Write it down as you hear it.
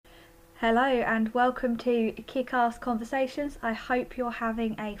Hello and welcome to Kick-Ass Conversations. I hope you're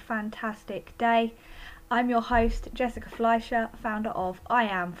having a fantastic day. I'm your host, Jessica Fleischer, founder of I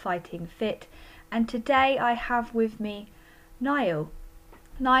Am Fighting Fit, and today I have with me Niall.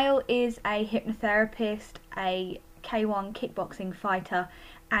 Niall is a hypnotherapist, a K1 kickboxing fighter,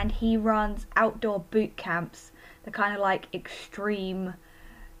 and he runs outdoor boot camps, the kind of like extreme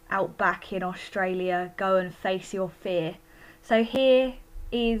outback in Australia, go and face your fear. So here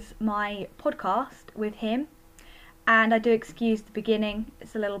is my podcast with him, and I do excuse the beginning.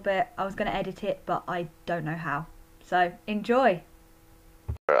 It's a little bit, I was going to edit it, but I don't know how. So enjoy.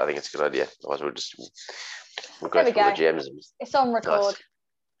 I think it's a good idea. Otherwise, we'll go There we through all go. the gems. It's on record, Nice.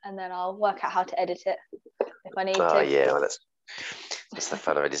 and then I'll work out how to edit it if I need Oh to. yeah, well, that's the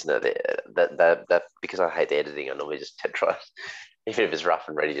fun of it, isn't it? That because I hate the editing, I normally just try, even if it's rough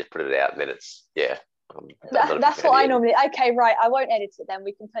and ready, just put it out, and then it's That's what I normally. Okay, right. I won't edit it then.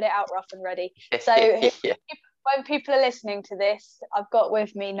 We can put it out rough and ready. So yeah. when people are listening to this, I've got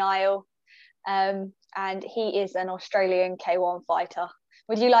with me Niall, and he is an Australian K1 fighter.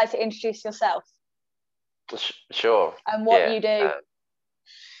 Would you like to introduce yourself Sure. and what you do?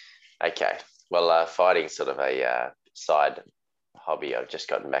 Okay. Well, fighting's sort of a side hobby I've just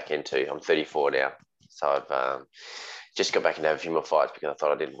gotten back into. I'm 34 now, so I've just got back and have a few more fights because I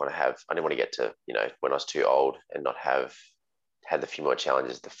thought I didn't want to get to, when I was too old and not have had a few more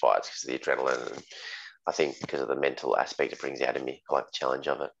challenges of the fights because of the adrenaline, and I think because of the mental aspect it brings out of me. I like the challenge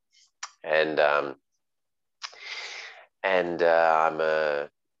of it. And I'm a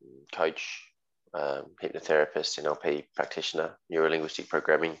coach, hypnotherapist, NLP practitioner, neuro-linguistic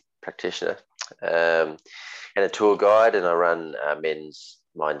programming practitioner, and a tour guide, and I run men's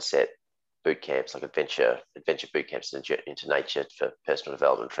mindset boot camps, like adventure boot camps into nature for personal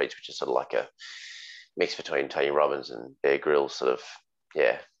development treats, which is sort of like a mix between Tony Robbins and Bear Grylls sort of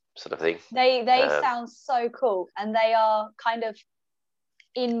thing. They sound so cool, and they are kind of,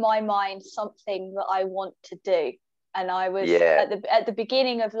 in my mind, something that I want to do. And I was at the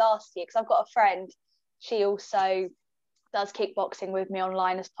beginning of last year, because I've got a friend, she also does kickboxing with me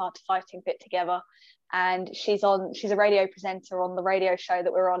online as part of Fighting Fit Together, and she's a radio presenter on the radio show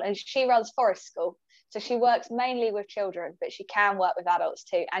that we're on, and she runs forest school. So she works mainly with children, but she can work with adults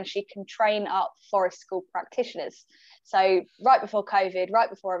too, and she can train up forest school practitioners. So right before COVID, right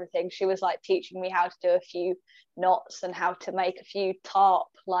before everything, she was like teaching me how to do a few knots and how to make a few tarp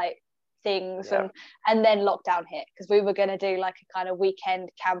like things. Yeah. And then lockdown hit, because we were going to do like a kind of weekend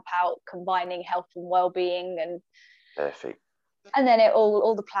camp out combining health and well-being, and Perfect. And then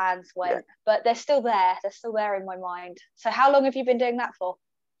all the plans went, but they're still there in my mind. So how long have you been doing that for?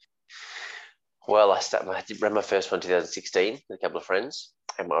 Well, I ran my first one in 2016 with a couple of friends,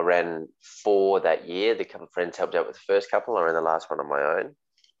 and I ran 4 that year. The couple of friends helped out with the first couple. I ran the last one on my own.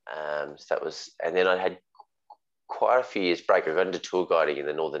 So that was, and then I had quite a few years break. I got into tour guiding in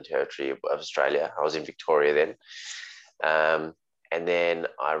the Northern Territory of Australia. I was in Victoria then. And then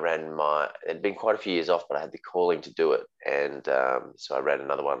I ran it'd been quite a few years off, but I had the calling to do it. And so I ran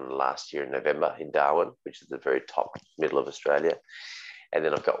another one last year in November in Darwin, which is the very top middle of Australia. And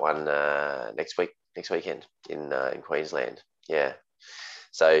then I've got one next weekend in Queensland. Yeah.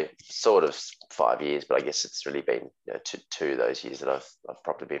 So sort of 5 years, but I guess it's really been two of those years that I've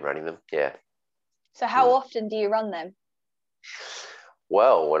probably been running them. Yeah. So how often do you run them?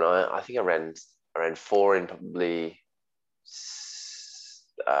 Well, when I think I ran 4 in probably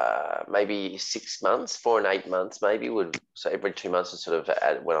maybe 6 months, 4 and 8 months maybe. So every 2 months is sort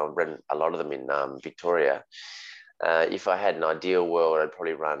of when I ran a lot of them in Victoria. If I had an ideal world, I'd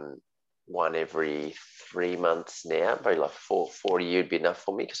probably run one every 3 months now. Probably like 40 would be enough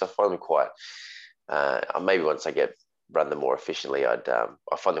for me, because I find them quite. Maybe once I run them more efficiently, I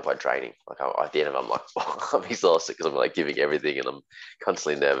find them quite draining. Like at the end of it, I'm like, I'm exhausted because I'm like giving everything and I'm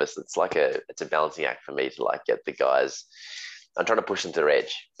constantly nervous. It's a balancing act for me to like get the guys. I'm trying to push them to their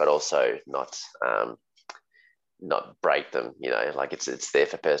edge, but also not break them. Like it's there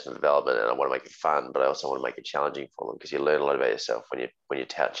for personal development, and I want to make it fun, but I also want to make it challenging for them, because you learn a lot about yourself when you're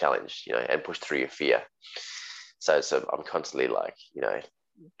challenged, and push through your fear. So I'm constantly like,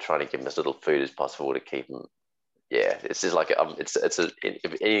 trying to give them as little food as possible to keep them. Yeah, it's just like it's an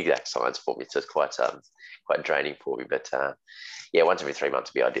inexact science for me. So it's quite draining for me. But once every 3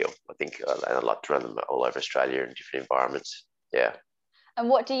 months would be ideal, I think. And I'd like to run them all over Australia in different environments. Yeah. And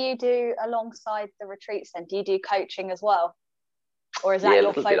what do you do alongside the retreats then? Do you do coaching as well? Or is that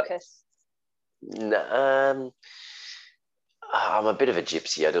your focus? No, I'm a bit of a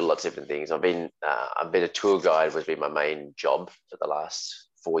gypsy. I do lots of different things. I've been a tour guide, has been my main job for the last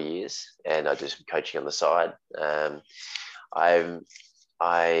 4 years, and I do some coaching on the side. I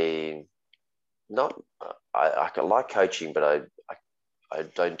not. I like coaching, but I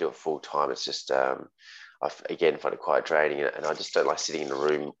don't do it full time. It's just again find it quite draining, and I just don't like sitting in the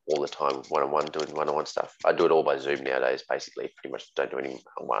room all the time one-on-one doing one-on-one stuff. I do it all by Zoom nowadays. Basically, pretty much don't do any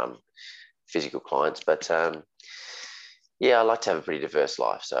physical clients, but yeah, I like to have a pretty diverse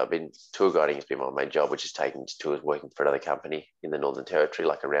life. So I've been tour guiding has been my main job, which is taking tours, working for another company in the Northern Territory,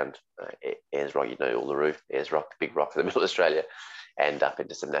 like around Ayers Rock, Uluru, Ayers Rock, the big rock in the middle of Australia, and up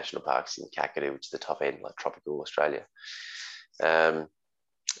into some national parks in Kakadu, which is the top end, like tropical Australia. And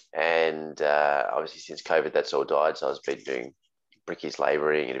obviously since COVID, that's all died. So I've been doing brickies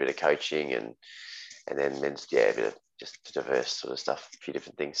labouring and a bit of coaching, and then a bit of just diverse sort of stuff, a few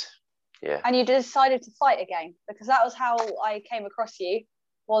different things. Yeah. And you decided to fight again, because that was how I came across you.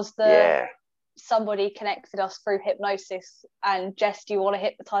 Somebody connected us through hypnosis, and Jess, do you want to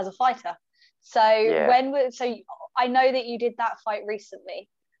hypnotize a fighter? So I know that you did that fight recently.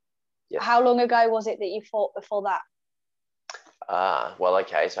 Yes. How long ago was it that you fought before that? Well,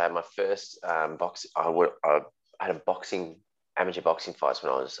 okay. So I had my first I had a amateur boxing fights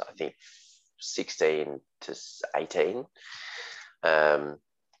when I was, I think, 16 to 18.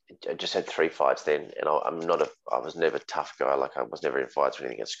 I just had 3 fights then, and I was never a tough guy. Like, I was never in fights or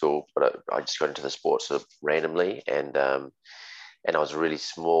anything at school, but I just got into the sport sort of randomly, and I was a really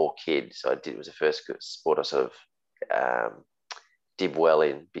small kid, so it was the first sport I sort of did well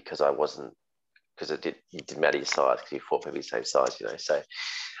in, because it didn't matter your size, because you fought people the same size, so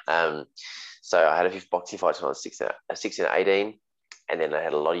I had a few boxing fights when I was 16 and 18, and then I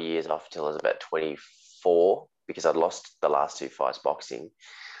had a lot of years off until I was about 24, because I'd lost the last 2 fights boxing.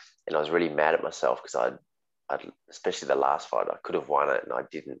 And I was really mad at myself, because I'd especially the last fight, I could have won it, and I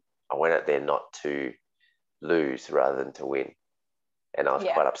didn't. I went out there not to lose rather than to win. And I was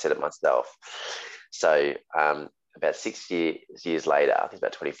quite upset at myself. So about 6 years later, I think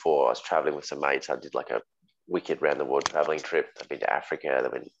about 24, I was traveling with some mates. I did like a wicked round the world traveling trip. I've been to Africa,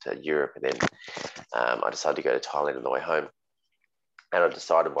 then went to Europe, and then I decided to go to Thailand on the way home. And I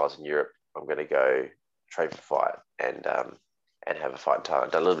decided while I was in Europe, I'm going to go train for a fight, and have a fight in Thailand.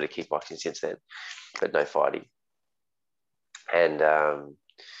 I've done a little bit of kickboxing since then, but no fighting. And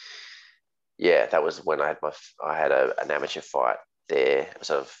that was when I had an amateur fight there,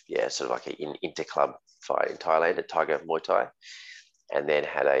 sort of like an inter-club fight in Thailand at Tiger Muay Thai, and then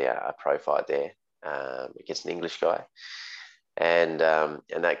had a pro fight there against an English guy, and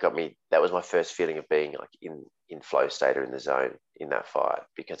that got me. That was my first feeling of being like in flow state or in the zone in that fight,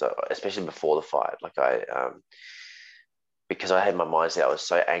 because especially before the fight, like because I had my mindset, I was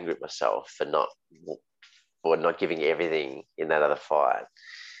so angry at myself for not giving everything in that other fight,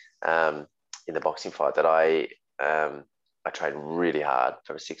 in the boxing fight, that I trained really hard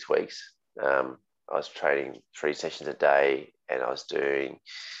for 6 weeks. I was training 3 sessions a day, and I was doing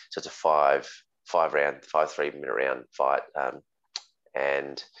a 5 3-minute round fight,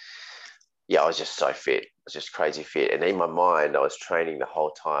 and I was just so fit. I was just crazy fit, and in my mind, I was training the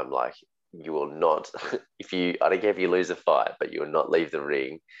whole time like, you will not, I don't care if you lose a fight, but you will not leave the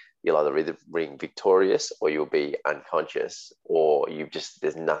ring. You'll either leave the ring victorious, or you'll be unconscious, or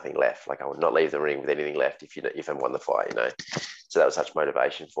there's nothing left. Like, I would not leave the ring with anything left if I won the fight, So that was such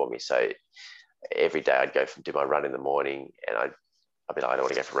motivation for me. So every day I'd go do my run in the morning, and I don't want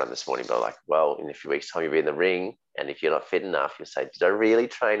to go for a run this morning, but I'm like, well, in a few weeks' time, you'll be in the ring, and if you're not fit enough, you'll say, did I really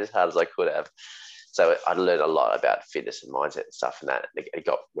train as hard as I could have? So I learned a lot about fitness and mindset and stuff, and that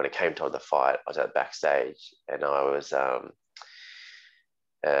when it came to the fight, I was at backstage, and I was, I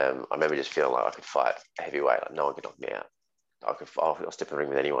remember just feeling like I could fight a heavyweight, like no one could knock me out. I'll step in the ring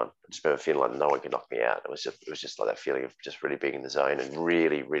with anyone. I just remember feeling like no one could knock me out. It was just like that feeling of just really being in the zone and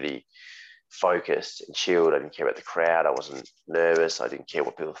really, really focused and chilled. I didn't care about the crowd. I wasn't nervous. I didn't care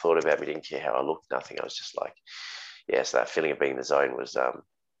what people thought about me. Didn't care how I looked. Nothing. I was just like, so that feeling of being in the zone was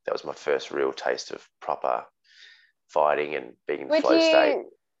that was my first real taste of proper fighting and being in the flow state.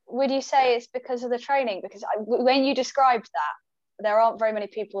 Would you say it's because of the training? Because when you described that, there aren't very many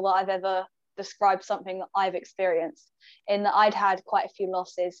people that I've ever described something that I've experienced, in that I'd had quite a few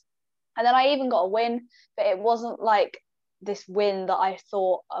losses, and then I even got a win, but it wasn't like this win that I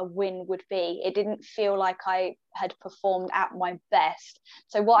thought a win would be. It didn't feel like I had performed at my best.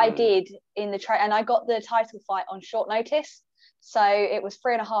 So what I did in the and I got the title fight on short notice. So it was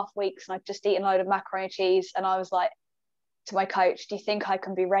 3.5 weeks, and I'd just eaten a load of macaroni and cheese, and I was like to my coach, do you think I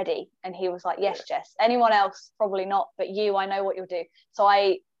can be ready? And he was like, yes, Jess. Anyone else, probably not, but you, I know what you'll do. So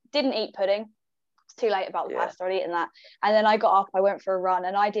I didn't eat pudding. It's too late about the pasta. I'd eaten that. And then I got up, I went for a run,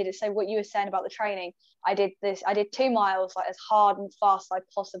 and I did it. So what you were saying about the training, I did 2 miles, like as hard and fast as I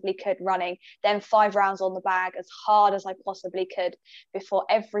possibly could running, then 5 rounds on the bag as hard as I possibly could before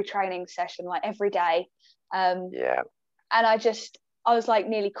every training session, like every day. And I was like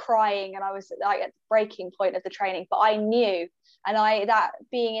nearly crying, and I was like at the breaking point of the training, but I knew, and that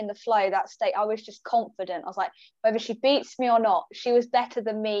being in the flow, that state, I was just confident. I was like, whether she beats me or not, she was better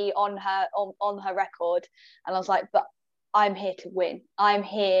than me on her record. And I was like, but I'm here to win. I'm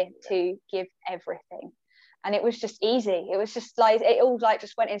here to give everything. And it was just easy. It was just like, it all like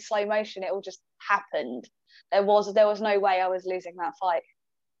just went in slow motion. It all just happened. There was no way I was losing that fight.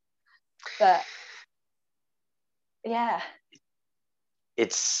 But yeah.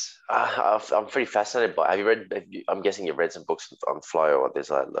 It's I'm pretty fascinated by. I'm guessing you've read some books on flow, or there's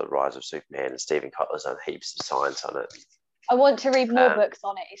like The Rise of Superman, and Stephen Kotler's done heaps of science on it. I want to read more books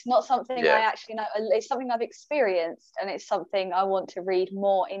on it. It's not something I actually know. It's something I've experienced, and it's something I want to read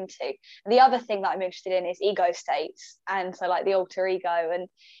more into. And the other thing that I'm interested in is ego states, and so like the alter ego, and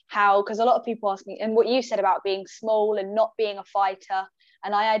how, because a lot of people ask me, and what you said about being small and not being a fighter,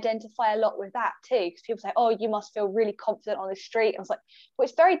 and I identify a lot with that too, because people say, oh, you must feel really confident on the street. And I was like, well,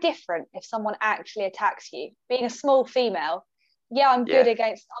 it's very different if someone actually attacks you. Being a small female, I'm good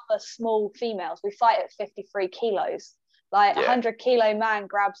against other small females. We fight at 53 kilos. Like 100 kilo man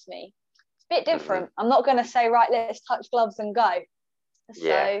grabs me. It's a bit different. I'm not going to say, right, let's touch gloves and go.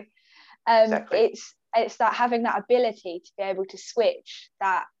 So exactly. It's that having that ability to be able to switch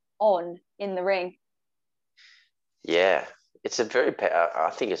that on in the ring. Yeah. It's a very,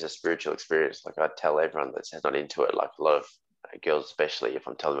 I think it's a spiritual experience. Like I tell everyone that's not into it, like a lot of girls, especially if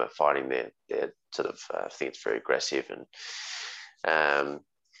I'm telling them about fighting, they're sort of think it's very aggressive, and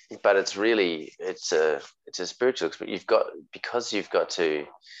but it's really, it's a spiritual experience. You've got to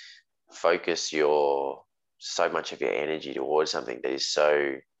focus so much of your energy towards something that is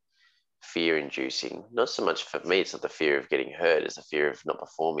so fear-inducing. Not so much for me, it's not the fear of getting hurt, it's the fear of not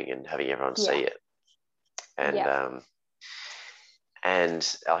performing and having everyone see it.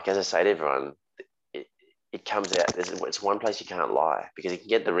 And like, as I say to everyone, it comes out, it's one place you can't lie, because you can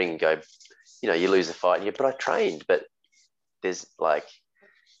get in the ring and go, you lose the fight, and but I trained, but there's like,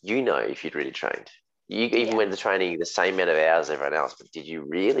 if you'd really trained, even when the training the same amount of hours as everyone else, but did you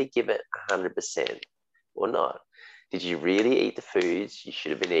really give it 100% or not? Did you really eat the foods you should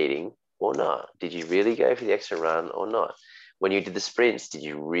have been eating or not? Did you really go for the extra run or not? When you did the sprints, did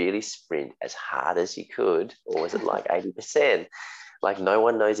you really sprint as hard as you could, or was it like 80%? Like, no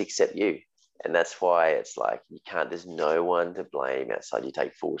one knows except you. And that's why it's like, there's no one to blame outside. You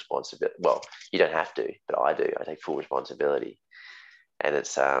take full responsibility. Well, you don't have to, but I do. I take full responsibility. And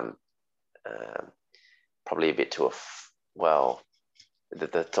it's probably a bit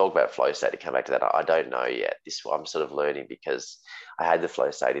the talk about flow state, to come back to that, I don't know yet. I'm sort of learning, because I had the flow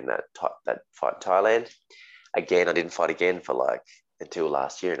state in that fight in Thailand. Again, I didn't fight again for until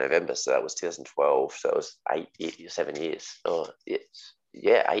last year in November. So that was 2012. So it was 7 years. 8 years.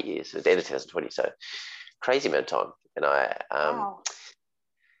 It was the end of 2020. So crazy amount of time. And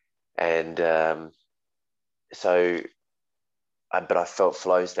wow. But I felt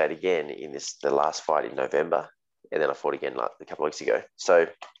flow state again in the last fight in November, and then I fought again a couple of weeks ago. So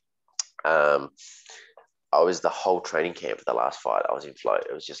I was the whole training camp for the last fight. I was in flow.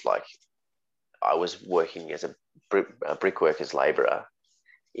 It was just like I was working as a brickworker's labourer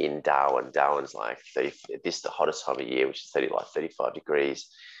in Darwin. Darwin's like the hottest time of year, which is 35 degrees.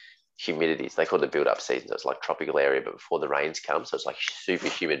 Humidities, they call it the build-up season. So it's like tropical area, but before the rains come, so it's like super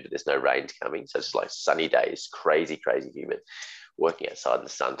humid, but there's no rains coming. So it's like sunny days, crazy humid. Working outside in the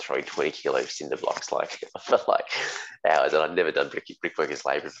sun, throwing 20 kilo cinder blocks for hours. And I'd never done brickworkers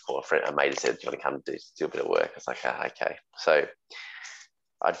labour before. A mate said, "Do you want to come do a bit of work?" I was like, okay. So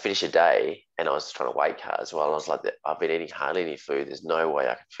I'd finish a day, and I was trying to weight cut as well. And I was like, I've been eating hardly any food. There's no way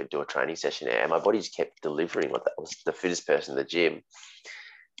I can do a training session now. And my body just kept delivering. I was the fittest person in the gym.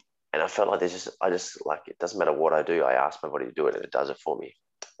 And I felt like it doesn't matter what I do, I ask my body to do it, and it does it for me.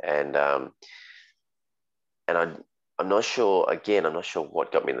 And I'm not sure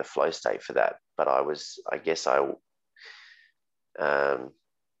what got me in the flow state for that, but I was just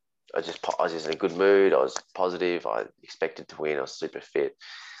in a good mood. I was positive. I expected to win. I was super fit.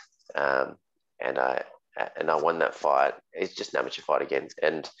 And I won that fight. It's just an amateur fight again.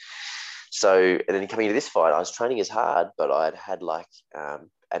 And then coming into this fight, I was training as hard, but I'd had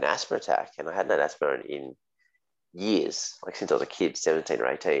an asthma attack, and I hadn't had asthma in years, since I was a kid, 17 or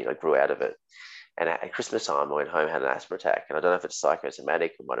 18. I grew out of it. And at Christmas time, I went home, had an asthma attack. And I don't know if it's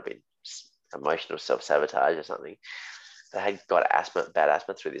psychosomatic, it might have been emotional self-sabotage or something. I had got bad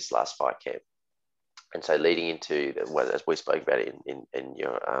asthma through this last fight camp. And so leading into as we spoke about it in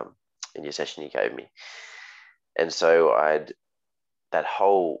your session you gave me, and so I'd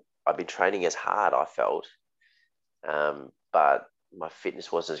been training as hard, I felt, but my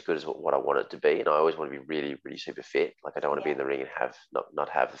fitness wasn't as good as what I want it to be, and I always want to be really, really super fit. Like I don't want to be in the ring and have not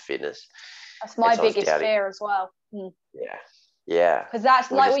have the fitness. That's my biggest fear as well. Yeah. Because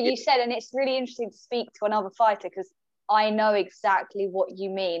that's like what you said, and it's really interesting to speak to another fighter, because I know exactly what you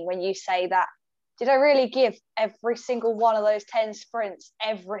mean when you say that. Did I really give every single one of those 10 sprints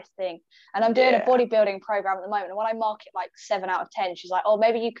everything? And I'm doing a bodybuilding program at the moment, and when I mark it like 7 out of 10, she's like, oh,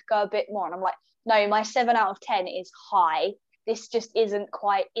 maybe you could go a bit more. And I'm like, no, my 7 out of 10 is high. This just isn't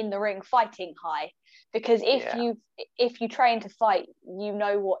quite in the ring fighting high. Because if you train to fight, you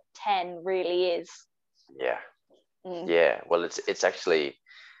know what 10 really is. Yeah. Well, it's actually,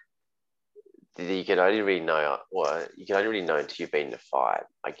 you can only really know until you've been in a fight,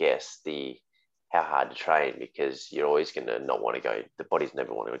 I guess, how hard to train, because you're always going to not want to go. The body's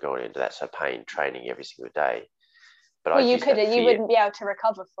never want to go into that sort of pain training every single day. But you wouldn't be able to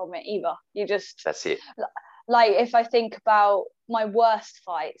recover from it either. That's it. Like if I think about my worst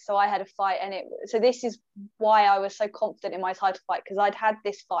fight, so I had a fight, and so this is why I was so confident in my title fight, because I'd had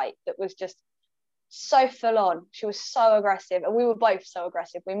this fight that was just so full on. She was so aggressive, and we were both so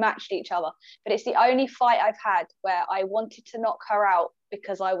aggressive. We matched each other, but it's the only fight I've had where I wanted to knock her out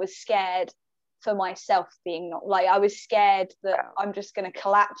because I was scared for myself being knocked. Like I was scared that I'm just going to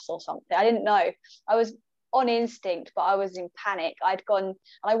collapse or something. I didn't know. I was on instinct, but I was in panic. I'd gone, and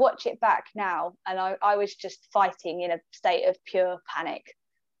I watch it back now, and I was just fighting in a state of pure panic.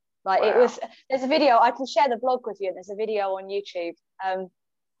 Like there's a video, I can share the blog with you, and there's a video on YouTube.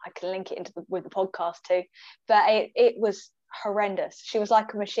 I can link it with the podcast too, but it was horrendous. She was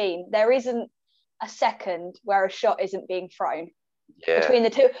like a machine. There isn't a second where a shot isn't being thrown between the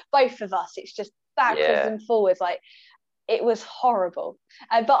two, both of us. It's just backwards and forwards. Like it was horrible.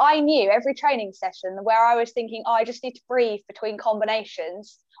 But I knew every training session where I was thinking, I just need to breathe between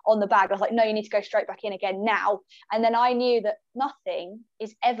combinations on the bag. I was like, no, you need to go straight back in again now. And then I knew that nothing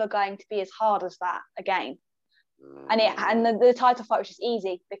is ever going to be as hard as that again. And the title fight was just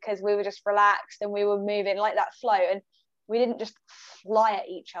easy because we were just relaxed and we were moving like that flow, and we didn't just fly at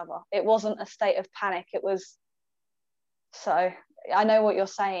each other. It wasn't a state of panic. It was. So I know what you're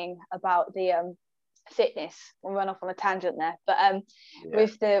saying about the fitness. We went off on a tangent there, but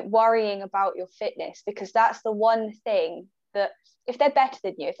with the worrying about your fitness, because that's the one thing that if they're better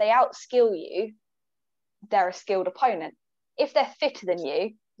than you, if they outskill you, they're a skilled opponent. If they're fitter than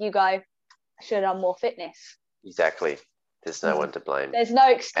you, you go, I should have done more fitness. Exactly. There's no one to blame. There's no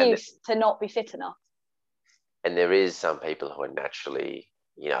excuse to not be fit enough. And there is some people who are naturally,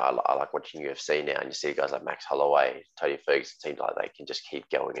 I like watching UFC now, and you see guys like Max Holloway, Tony Ferguson, seems like they can just keep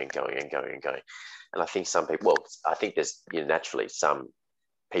going and going and going and going. And I think some people, I think there's naturally some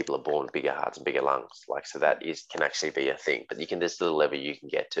people are born with bigger hearts and bigger lungs, so that can actually be a thing. But there's a little level you can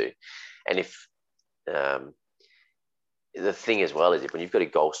get to, and if the thing as well is if when you've got a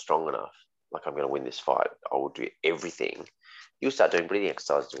goal strong enough, like I'm going to win this fight, I will do everything. You'll start doing breathing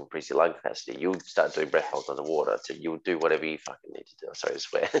exercises to increase your lung capacity. You'll start doing breath holds underwater. So you'll do whatever you fucking need to do. Sorry to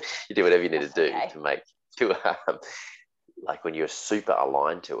swear. You do whatever you need to do like when you're super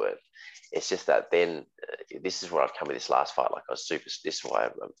aligned to it. It's just that then this is where I've come with this last fight. Like I was super, this is why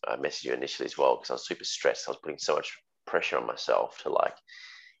I messaged you initially as well, because I was super stressed. I was putting so much pressure on myself to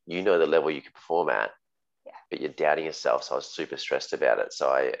the level you can perform at, but you're doubting yourself. So I was super stressed about it.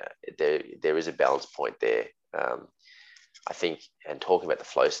 So there is a balance point there. I think, and talking about the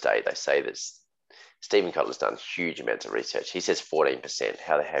flow state, they say that Stephen Kotler's done huge amounts of research. He says 14%.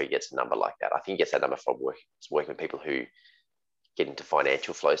 How the hell he gets a number like that? I think he gets that number from working with people who get into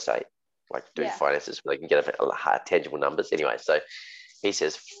financial flow state, like do finances where they can get tangible numbers. Anyway, so he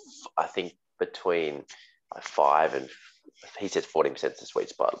says, I think between 5 and, he says 14% is the sweet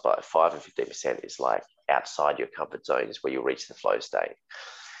spot, but 5 and 15% is like outside your comfort zone is where you'll reach the flow state.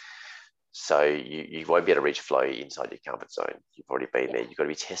 So you won't be able to reach flow inside your comfort zone. You've already been there. You've got to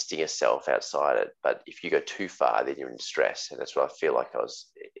be testing yourself outside it. But if you go too far, then you're in stress. And that's what I feel like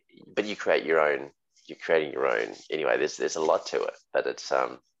but you create your own, you're creating your own. Anyway, there's a lot to it, but it's,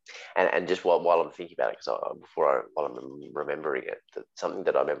 and just while I'm thinking about it, while I'm remembering it, something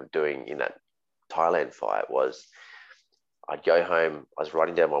that I remember doing in that Thailand fight was I'd go home, I was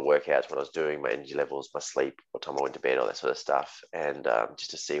writing down my workouts, what I was doing, my energy levels, my sleep, what time I went to bed, all that sort of stuff, and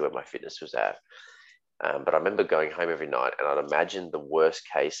just to see where my fitness was at. But I remember going home every night and I'd imagine the worst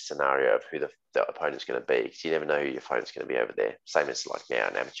case scenario of who the opponent's going to be, because you never know who your opponent's going to be over there. Same as like now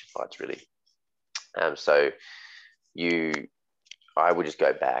in amateur fights, really. So I would just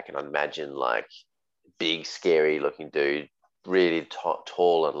go back and I'd imagine like big, scary looking dude, really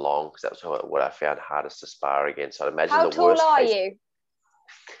tall and long, because that was what I found hardest to spar against. So I'd imagine How the worst tall are case, you?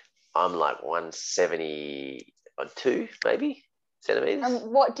 I'm like 172 maybe centimeters.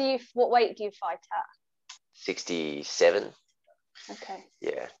 And what weight do you fight at? 67. Okay.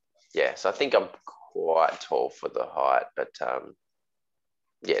 Yeah. So I think I'm quite tall for the height, but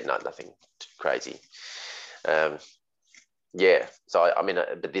nothing crazy. So I mean,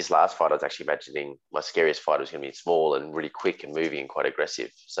 but this last fight, I was actually imagining my scariest fight was going to be small and really quick and moving and quite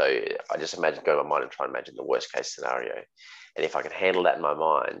aggressive. So I just imagined going in my mind and try and imagine the worst case scenario. And if I can handle that in my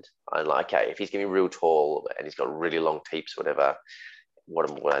mind, I'm like, okay, if he's going to be real tall and he's got really long teeps, whatever, what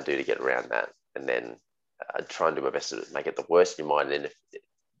am I going to do to get around that? And then I'd try and do my best to make it the worst in your mind. And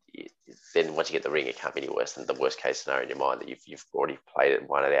then once you get the ring, it can't be any worse than the worst case scenario in your mind that you've already played it and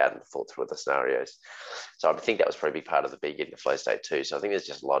won it out and thought through the scenarios. So I think that was probably a big part of the being in the flow state too. So I think there's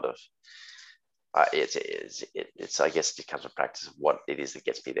just a lot of it's I guess it just comes from practice of what it is that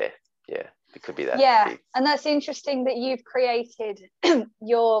gets me there. Yeah, it could be that. Yeah, and that's interesting that you've created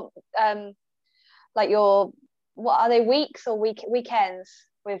your what are they, weeks or weekends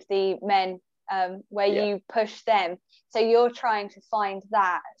with the men, where you push them. So you're trying to find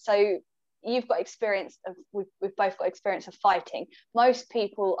that. So you've got experience of, we've both got experience of fighting. Most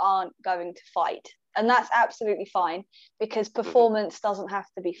people aren't going to fight, and that's absolutely fine, because performance doesn't have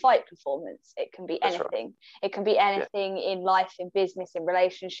to be fight performance. It can be anything. Right. It can be anything in life, in business, in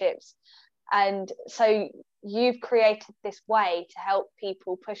relationships. And so you've created this way to help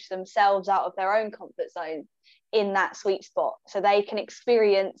people push themselves out of their own comfort zone in that sweet spot, so they can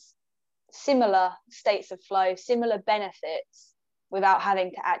experience similar states of flow, similar benefits, without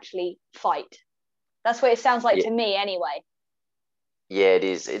having to actually fight. That's what it sounds like to me anyway. Yeah, it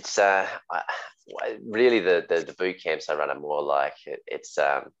is. It's really the boot camps I run are more like it's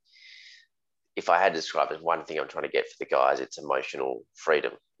if I had to describe it as one thing I'm trying to get for the guys, it's emotional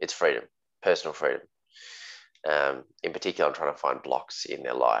freedom. It's freedom, personal freedom. In particular, I'm trying to find blocks in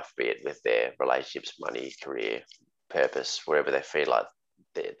their life, be it with their relationships, money, career, purpose, wherever they feel like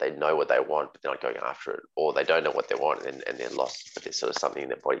they know what they want, but they're not going after it, or they don't know what they want and they're lost, but there's sort of something in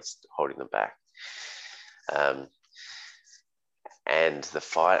their body's holding them back. And the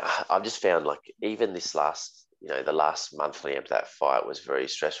fight, I've just found, like, even this last, the last month leading up to that fight was very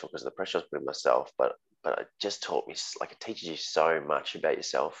stressful because of the pressure I was putting myself, but it just taught me, like, it teaches you so much about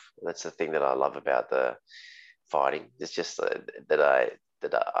yourself. That's the thing that I love about the fighting. It's just that I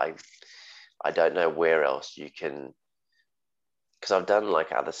don't know where else you can, because I've done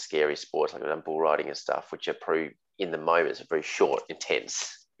like other scary sports, like I've done bull riding and stuff, which are pretty, in the moment, it's a very short,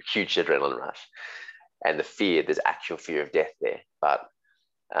 intense, huge adrenaline rush. And the fear, there's actual fear of death there, but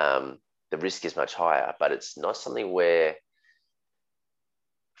the risk is much higher. But it's not something where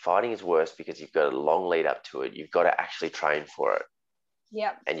fighting is worse because you've got a long lead up to it. You've got to actually train for it.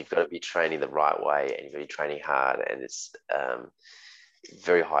 Yeah. And you've got to be training the right way, and you've got to be training hard. And it's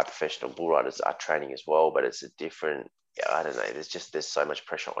very high professional bull riders are training as well, but it's a different, I don't know, there's so much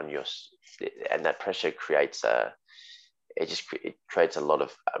pressure on you, and that pressure creates it creates a lot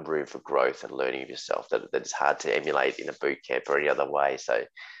of room for growth and learning of yourself that is hard to emulate in a boot camp or any other way. So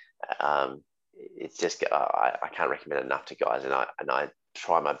it's just, I can't recommend enough to guys, and I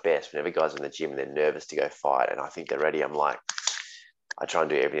try my best whenever guys are in the gym and they're nervous to go fight and I think they're ready. I'm like, I try and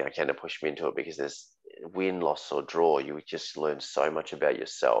do everything I can to push them into it, because there's win, loss or draw, you just learn so much about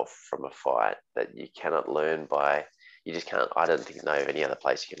yourself from a fight that you cannot learn you just can't, I don't think, know of any other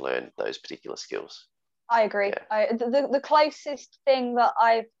place you can learn those particular skills. I agree. Yeah. The closest thing that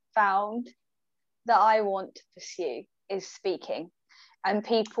I've found that I want to pursue is speaking. And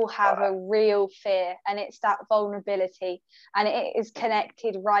people have a real fear, and it's that vulnerability, and it is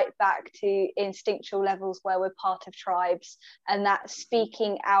connected right back to instinctual levels where we're part of tribes, and that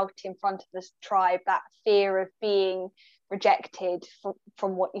speaking out in front of this tribe, that fear of being rejected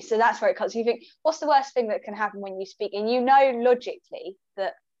from what you, so that's where it comes. You think, what's the worst thing that can happen when you speak? And logically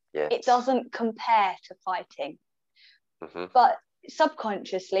that it doesn't compare to fighting. Mm-hmm. But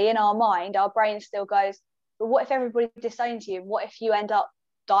subconsciously in our mind, our brain still goes, but what if everybody disowns you? What if you end up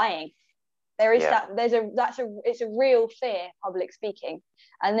dying? There is it's a real fear, public speaking.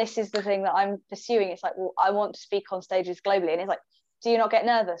 And this is the thing that I'm pursuing. It's like, well, I want to speak on stages globally. And it's like, do you not get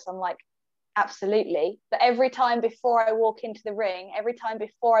nervous? I'm like, absolutely. But every time before I walk into the ring, every time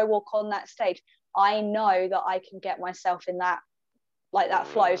before I walk on that stage, I know that I can get myself in that, like that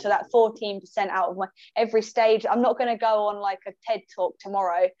flow. So that 14% out of my every stage, I'm not going to go on like a TED talk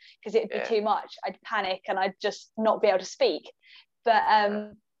tomorrow because it'd be too much. I'd panic and I'd just not be able to speak. But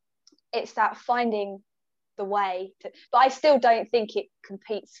it's that finding the way to, but I still don't think it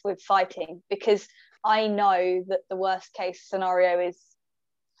competes with fighting, because I know that the worst case scenario is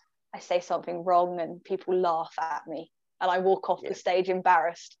I say something wrong and people laugh at me and I walk off the stage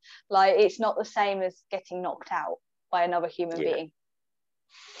embarrassed. Like, it's not the same as getting knocked out by another human being.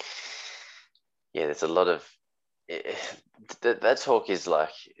 Yeah, there's a lot of that talk is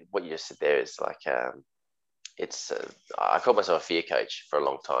like what you just said there is like it's I called myself a fear coach for a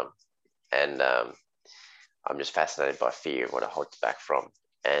long time, and I'm just fascinated by fear and what it holds back from.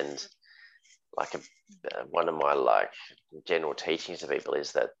 And like one of my like general teachings to people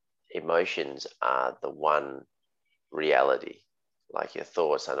is that emotions are the one reality. Like, your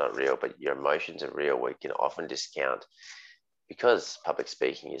thoughts are not real, but your emotions are real. We can often discount, because public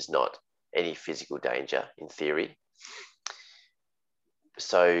speaking is not any physical danger in theory.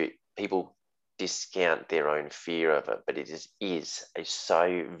 So people discount their own fear of it, but it is a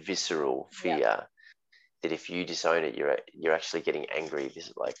so visceral fear that if you disown it, you're actually getting angry. This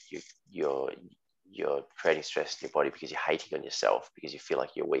is like you're creating stress in your body because you're hating on yourself, because you feel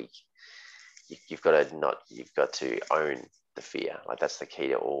like you're weak. You've got to own the fear. Like, that's the key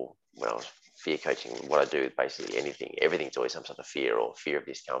to all. When I was fear coaching, what I do is basically everything's always some sort of fear or fear of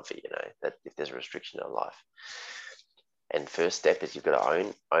discomfort, that if there's a restriction in life. And first step is you've got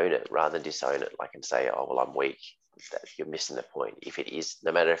to own it rather than disown it, like, and say, oh, well, I'm weak. That you're missing the point. If it is,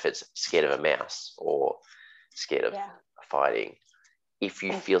 no matter if it's scared of a mouse or scared of fighting, if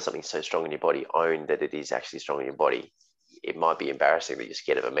you feel something so strong in your body, own that it is actually strong in your body. It might be embarrassing that you're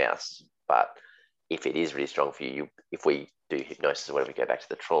scared of a mouse, but if it is really strong for you, if we do hypnosis or whatever, we go back to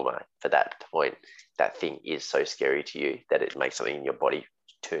the trauma, for that point, that thing is so scary to you that it makes something in your body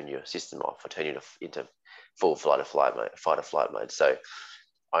turn your system off or turn you into full fight or flight mode. So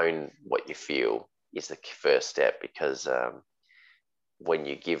own what you feel is the first step, because when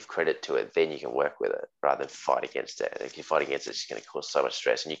you give credit to it, then you can work with it rather than fight against it. And if you fight against it, it's going to cause so much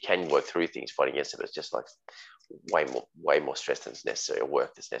stress. And you can work through things fighting against it, but it's just like way more stress than is necessary, or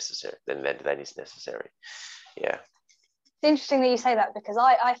work that's necessary than is necessary. Yeah. It's interesting that you say that, because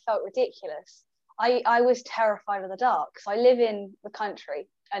I felt ridiculous. I was terrified of the dark. So I live in the country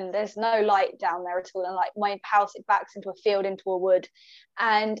and there's no light down there at all. And like, my house, it backs into a field, into a wood.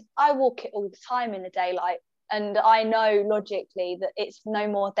 And I walk it all the time in the daylight. And I know logically that it's no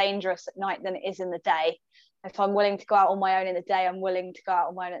more dangerous at night than it is in the day. If I'm willing to go out on my own in the day, I'm willing to go out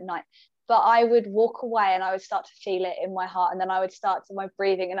on my own at night. But I would walk away and I would start to feel it in my heart. And then I would start to my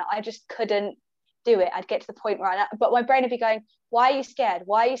breathing, and I just couldn't do it. I'd get to the point where but my brain would be going, why are you scared?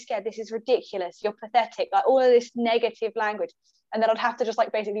 Why are you scared? This is ridiculous. You're pathetic. Like, all of this negative language. And then I'd have to just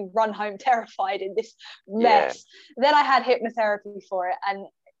like basically run home terrified in this mess. Then I had hypnotherapy for it. And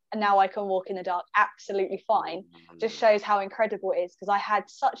now I can walk in the dark absolutely fine. Just shows how incredible it is, because I had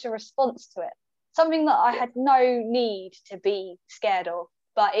such a response to it. Something that I had no need to be scared of,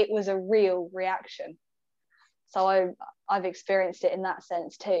 but it was a real reaction. So I've experienced it in that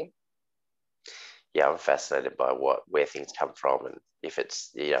sense too. Yeah, I'm fascinated by where things come from, and if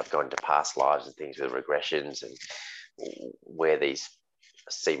it's, I've gone to past lives and things with regressions, and where these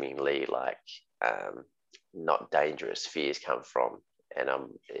seemingly like not dangerous fears come from. And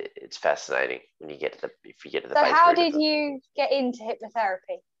it's fascinating when you get to the So how did you get into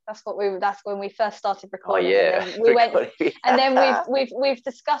hypnotherapy? That's when we first started recording. Oh, yeah. And then we went, and then we've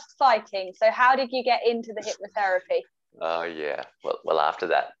discussed fighting. So how did you get into the hypnotherapy? Oh yeah. Well after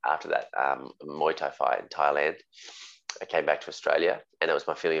that Muay Thai fight in Thailand, I came back to Australia, and it was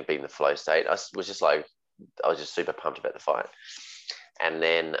my feeling of being in the flow state. I was just super pumped about the fight. And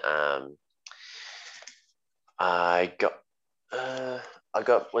then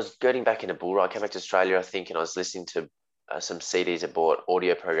was getting back into bull ride. I came back to Australia, I think, and I was listening to some CDs. I bought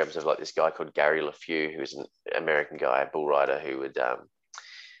audio programs of like this guy called Gary LaFew, who's an American guy, a bull rider, who would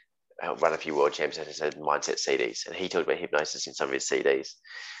run a few world championships and mindset CDs. And he talked about hypnosis in some of his CDs,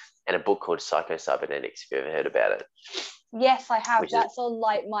 and a book called Psycho-Cybernetics, if you've ever heard about it. Yes, I have. That's on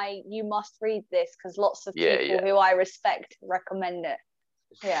like my, you must read this, because lots of people who I respect recommend it.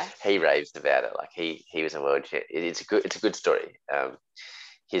 Yeah, he raves about it. Like he was a world champ. It's a good story.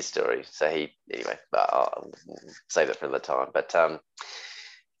 His story. So anyway, but I'll save that for another time. But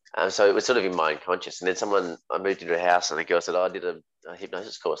so it was sort of in my unconscious. And then I moved into a house, and a girl said, I did a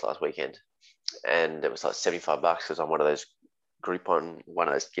hypnosis course last weekend, and it was like $75 because I'm one of those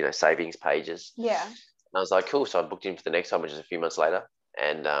savings pages. Yeah. And I was like, cool. So I booked in for the next one, which is a few months later,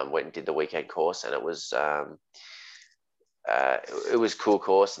 and went and did the weekend course, and it was a cool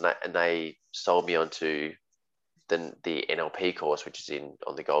course, and they sold me onto the NLP course, which is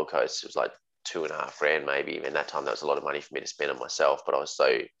on the Gold Coast. It was like $2,500 maybe. And that time, that was a lot of money for me to spend on myself, but I was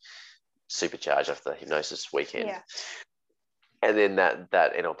so supercharged after the hypnosis weekend. Yeah. And then that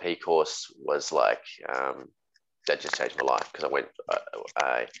NLP course was like, that just changed my life, because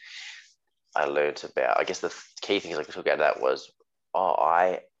I learned about, I guess the key things I took out of that was,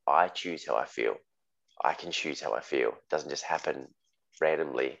 I choose how I feel. I can choose how I feel. It doesn't just happen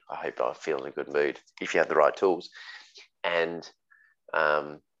randomly. I hope I feel in a good mood if you have the right tools. And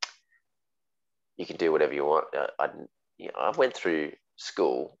you can do whatever you want. I went through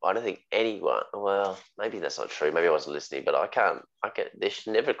school. I don't think anyone, well, maybe that's not true. Maybe I wasn't listening, but there's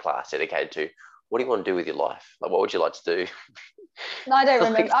never a class dedicated to, what do you want to do with your life? Like, what would you like to do? No, I don't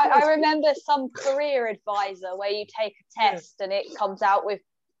remember. I remember some career advisor where you take a test and it comes out with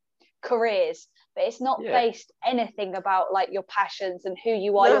careers, but it's not based anything about like your passions and who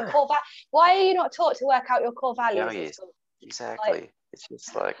you are, your core why are you not taught to work out your core values? Exactly. Like,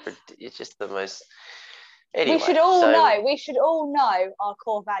 it's just the most. Anyway, we should all know our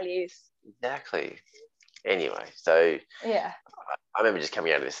core values. Exactly. Anyway, so yeah, I remember just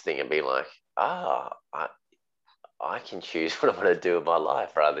coming out of this thing and being like, I can choose what I want to do in my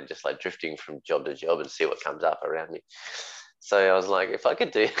life, rather than just like drifting from job to job and see what comes up around me. So I was like, if I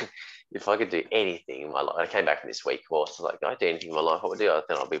could do anything in my life, I came back from this week course, like, I do anything in my life, what would I do? I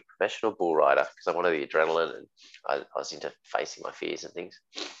think I'll be a professional bull rider, because I wanted the adrenaline, and I was into facing my fears and things.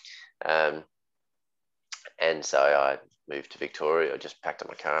 And so I moved to Victoria. I just packed up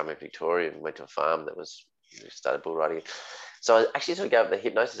my car, moved to Victoria, and went to a farm that started bull riding. So I actually sort of gave up the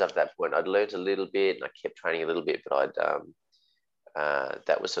hypnosis up at that point. I'd learned a little bit, and I kept training a little bit, but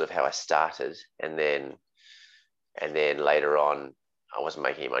that was sort of how I started. And then later on, I wasn't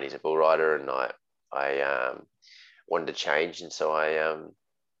making any money as a bull rider, and I wanted to change. And so I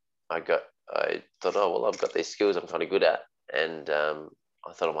thought, oh, well, I've got these skills I'm kind of good at. And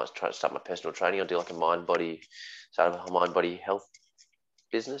I thought I might try to start my personal training. I'll do like start a mind body health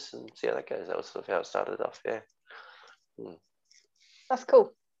business and see how that goes. That was sort of how it started off. Yeah. That's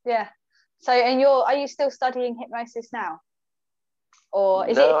cool. Yeah. So, and are you still studying hypnosis now, or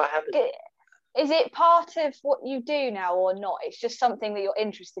is I haven't. Is it part of what you do now or not? It's just something that you're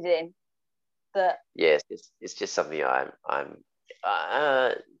interested in. Yes, it's just something I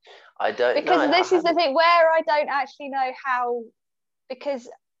don't, because this is the thing where I don't actually know how, because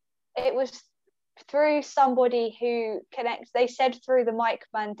it was through somebody who connects. They said through the Mike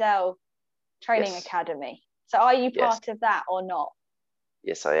Mandel Training Academy. So are you part of that or not?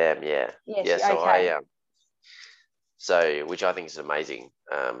 Yes, I am. Yeah. Yes. So okay. Which I think is an amazing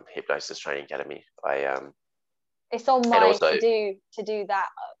hypnosis training academy. It's on my to do that.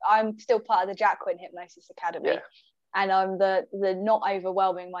 I'm still part of the Jacqueline Hypnosis Academy, and I'm the not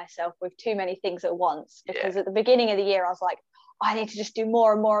overwhelming myself with too many things at once, because at the beginning of the year I was like, I need to just do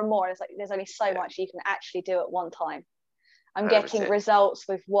more and more and more. And it's like there's only so much you can actually do at one time. I'm 100%. Getting results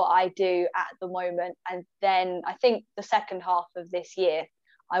with what I do at the moment, and then I think the second half of this year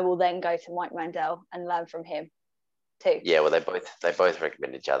I will then go to Mike Mandel and learn from him too. Yeah, well, they both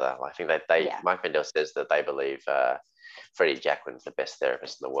recommend each other. I think Mike Mandel says that they believe Freddie Jacqueline's the best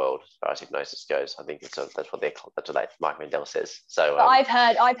therapist in the world as far as hypnosis goes. I think that's what Mike Mandel says. So I've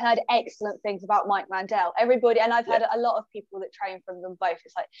heard excellent things about Mike Mandel. Everybody, and I've heard a lot of people that train from them both.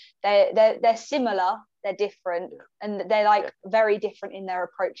 It's like they're similar, they're different, and they're like very different in their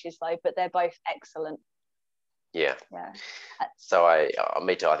approaches though, but they're both excellent. Yeah. So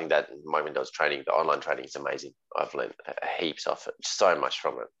me too. I think that Mike Mandel's training, the online training, is amazing. I've learned heaps of it, so much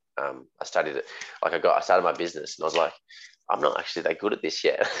from it. I studied it. Like I started my business, and I was like, I'm not actually that good at this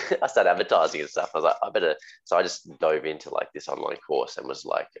yet. I started advertising and stuff. I was like, I better. So I just dove into like this online course and was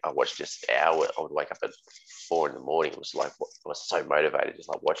like, I watched just an hour. I would wake up at 4 a.m. It was like, I was so motivated, just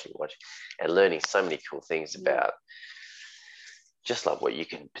like watching, and learning so many cool things about just like what you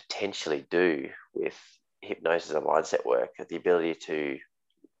can potentially do with hypnosis and mindset work. The ability to,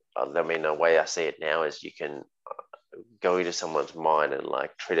 the way I see it now is you can go into someone's mind and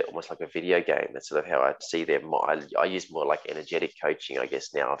like treat it almost like a video game. That's sort of how I see them. I use more like energetic coaching, I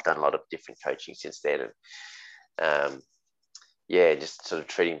guess. Now I've done a lot of different coaching since then, and just sort of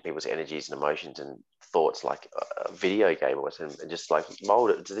treating people's energies and emotions and thoughts like a video game almost, and just like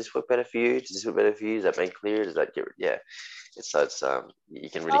mold it. Does this work better for you? Does this work better for you? Does that make clear? Does that get It's you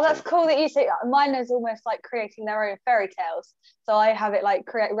can really. Oh, that's cool that you say that. Mine is almost like creating their own fairy tales. So I have it like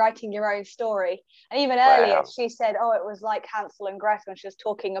writing your own story. And even earlier, she said, "Oh, it was like Hansel and Gretel." And she was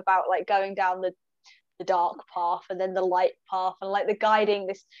talking about like going down the dark path and then the light path, and like the guiding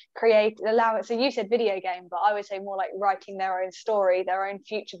this allowance. So you said video game, but I would say more like writing their own story, their own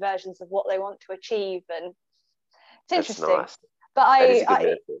future versions of what they want to achieve. And it's interesting. Nice.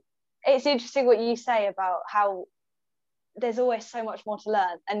 But it's interesting what you say about how there's always so much more to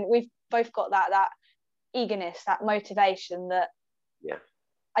learn, and we've both got that eagerness, that motivation that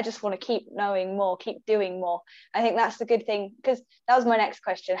I just want to keep knowing more, keep doing more. I think that's the good thing, because that was my next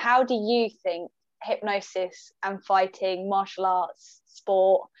question. How do you think hypnosis and fighting, martial arts,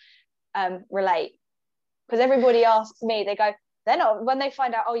 sport relate? Because everybody asks me, they go, they're not, when they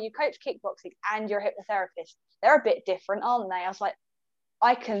find out, oh, you coach kickboxing and you're a hypnotherapist, they're a bit different, aren't they? I was like,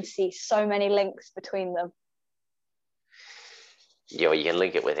 I can see so many links between them. Yeah, you can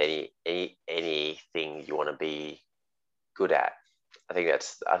link it with anything you want to be good at. I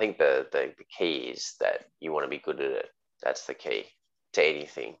think the key is that you want to be good at it. That's the key to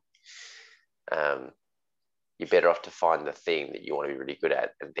anything. You're better off to find the thing that you want to be really good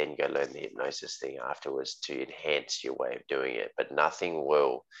at and then go learn the hypnosis thing afterwards to enhance your way of doing it. But nothing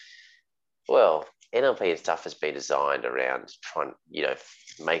will. Well, NLP and stuff has been designed around trying,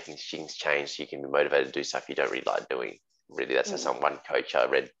 making things change so you can be motivated to do stuff you don't really like doing. Really, that's how one coach I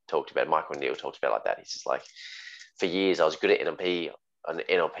read talked about. Michael Niall talked about it like that. He's just like, for years I was good at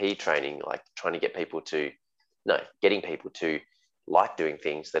NLP training, like trying to getting people to like doing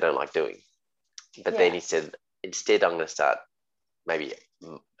things they don't like doing. But then he said, instead I'm going to start maybe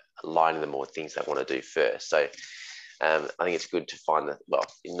aligning them more with things they want to do first. So I think it's good to find that, well,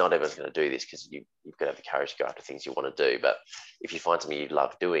 not everyone's going to do this because you've got to have the courage to go after things you want to do. But if you find something you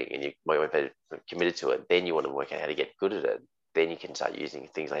love doing and you're committed to it, then you want to work out how to get good at it. Then you can start using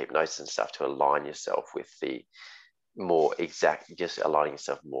things like hypnosis and stuff to align yourself with the more exact, just aligning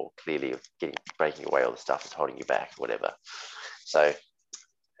yourself more clearly of breaking away all the stuff that's holding you back, or whatever. So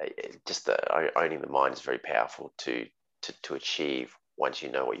just owning the mind is very powerful to achieve once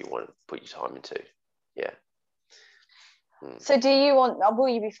you know what you want to put your time into. Yeah. So will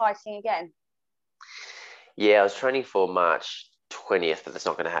you be fighting again? Yeah, I was training for March 20th, but that's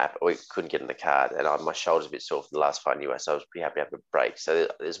not going to happen. We couldn't get in the card, and my shoulder's a bit sore from the last fight anyway, so I was pretty happy to have a break. So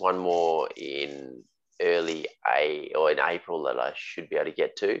there's one more in in April that I should be able to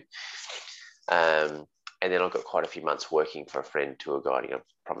get to. And then I've got quite a few months working for a friend, tour guiding. I've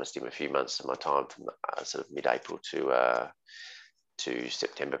promised him a few months of my time from sort of mid-April to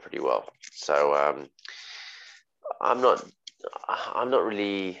September pretty well. So I'm not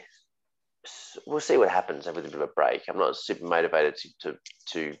really, we'll see what happens with a bit of a break. I'm not super motivated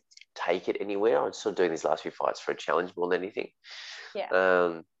to take it anywhere. I'm still doing these last few fights for a challenge more than anything.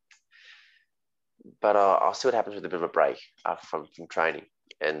 Yeah. But I'll see what happens with a bit of a break from training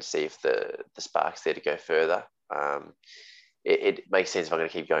and see if the spark's there to go further. It makes sense if I'm going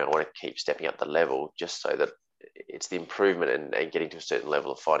to keep going. I want to keep stepping up the level just so that it's the improvement and getting to a certain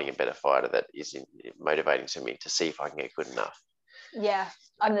level of fighting a better fighter that is motivating to me to see if I can get good enough. Yeah,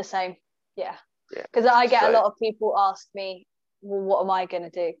 I'm the same. Yeah. Because I get a lot of people ask me, well, what am I going to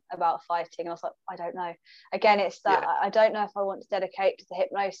do about fighting? I was like, I don't know. Again, it's that I don't know if I want to dedicate to the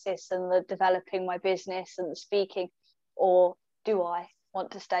hypnosis and the developing my business and the speaking, or do I want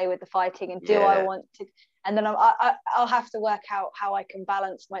to stay with the fighting, and do I want to? And then I'll have to work out how I can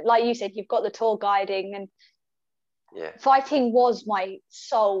balance like you said, you've got the tour guiding, and fighting was my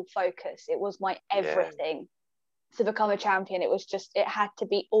sole focus. It was my everything to become a champion. It had to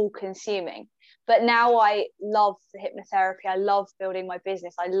be all consuming. But now I love the hypnotherapy. I love building my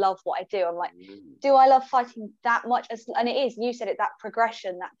business. I love what I do. I'm like, do I love fighting that much? And it is, you said it, that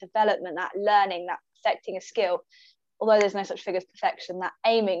progression, that development, that learning, that perfecting a skill. Although there's no such thing as perfection, that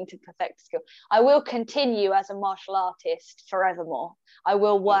aiming to perfect a skill. I will continue as a martial artist forevermore. I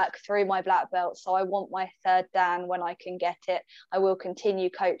will work through my black belt. So I want my third Dan when I can get it. I will continue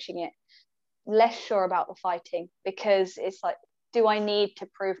coaching it. Less sure about the fighting, because it's like, do I need to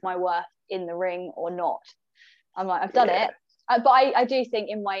prove my worth in the ring or not? I'm like, I've done it, but I do think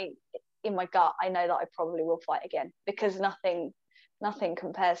in my gut I know that I probably will fight again, because nothing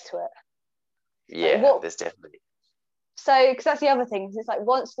compares to it. There's definitely. So because that's the other thing, it's like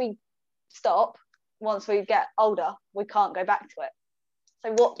once we get older, we can't go back to it.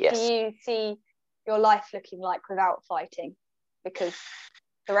 So what do you see your life looking like without fighting? Because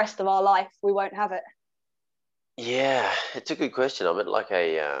the rest of our life we won't have it. Yeah, it's a good question. I'm at like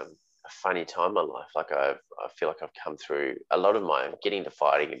a funny time in my life. Like I feel like I've come through a lot of my getting to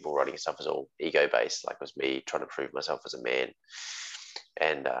fighting and bull riding and stuff was all ego based. Like it was me trying to prove myself as a man,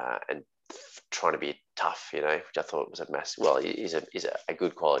 and trying to be tough, which I thought was a massive. Well, is a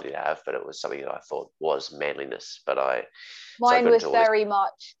good quality to have, but it was something that I thought was manliness. But mine was very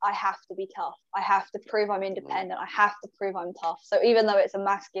much, I have to be tough. I have to prove I'm independent. I have to prove I'm tough. So even though it's a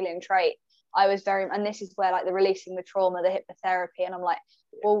masculine trait, I was and this is where like the releasing the trauma, the hypnotherapy, and I'm like,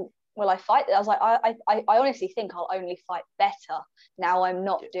 well, will I fight? I was like, I honestly think I'll only fight better now. I'm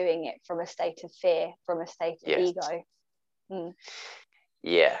not doing it from a state of fear, from a state of ego.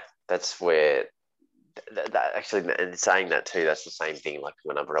 Yeah, that's where that actually, and saying that too, that's the same thing. Like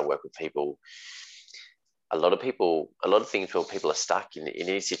whenever I work with people, a lot of things where people are stuck in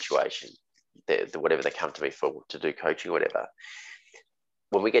any situation, whatever they come to me for to do coaching or whatever.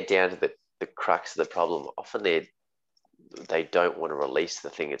 When we get down to the crux of the problem, often they don't want to release the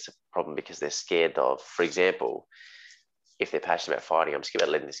thing it's a problem because they're scared of, for example, if they're passionate about fighting, I'm scared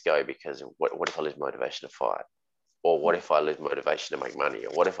about letting this go because what if I lose motivation to fight? Or what if I lose motivation to make money?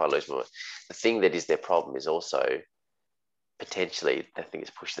 Or what if I lose the thing that is their problem is also potentially the thing that's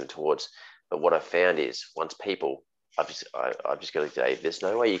pushed them towards. But what I've found is once people, I've just got to say, there's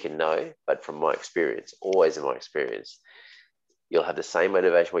no way you can know, but from my experience, always in my experience, you'll have the same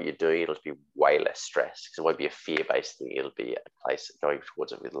motivation, what you're doing, it'll be way less stress because it won't be a fear-based thing. It'll be a place going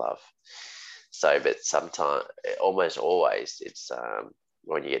towards it with love. So, but sometimes, almost always, it's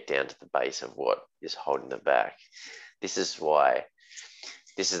when you get down to the base of what is holding them back. This is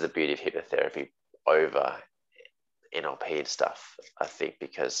the beauty of hypnotherapy over NLP and stuff, I think,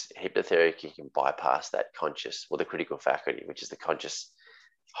 because hypnotherapy can bypass that the critical faculty, which is the conscious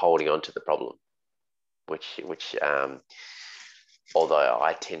holding on to the problem, which although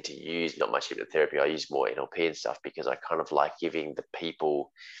I tend to use not much hypnotherapy, I use more NLP and stuff because I kind of like giving the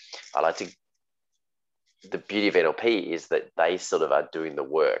people, the beauty of NLP is that they sort of are doing the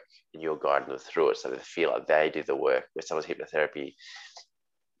work and you're guiding them through it. So they feel like they do the work. With someone's hypnotherapy,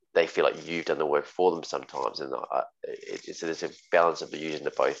 they feel like you've done the work for them sometimes. And there's a balance of using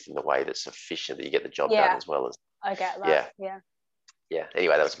the both in the way that's sufficient that you get the job done as well as. I get that. Yeah.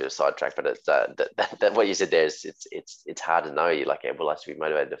 Anyway, that was a bit of a sidetrack, but it's that what you said there is it's hard to know. You're like, will I still be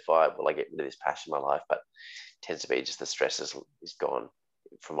motivated to fight? Will I get rid of this passion in my life? But it tends to be just the stress is gone.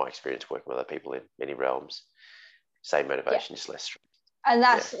 From my experience working with other people in many realms, same motivation, just less stress. And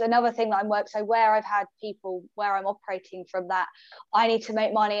that's another thing that I'm working. So where I've had people where I'm operating from that, I need to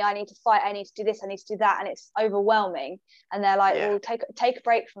make money, I need to fight, I need to do this, I need to do that, and it's overwhelming. And they're like, well, take a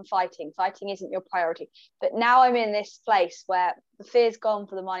break from fighting. Fighting isn't your priority. But now I'm in this place where the fear's gone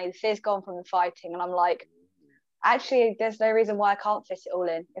for the money, the fear's gone from the fighting, and I'm like, actually, there's no reason why I can't fit it all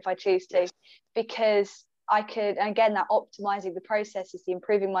in if I choose to, because I could. And again, that optimizing the process is the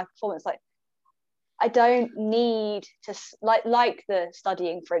improving my performance. Like, I don't need to, like the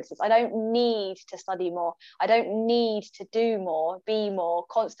studying, for instance, I don't need to study more. I don't need to do more, be more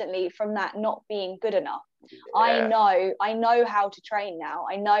constantly from that not being good enough. I know how to train now.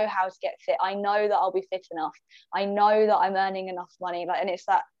 I know how to get fit. I know that I'll be fit enough. I know that I'm earning enough money. And it's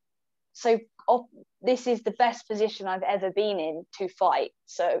that, so this is the best position I've ever been in to fight.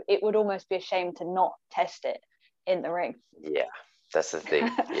 So it would almost be a shame to not test it in the ring. Yeah. That's the thing.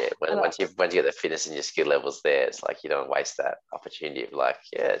 Yeah. Once you get the fitness and your skill levels there, it's like you don't waste that opportunity of like,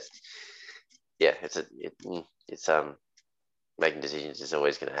 it's making decisions is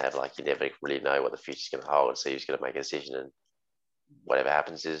always going to have, like, you never really know what the future's going to hold. So you're just going to make a decision, and whatever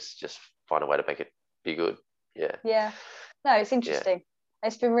happens is just find a way to make it be good. Yeah. Yeah. No, it's interesting. Yeah.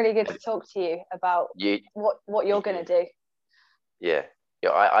 It's been really good to talk to you about what you're going to do. Yeah. Yeah.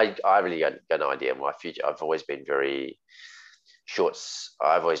 I really got no idea my future. I've always been very shorts.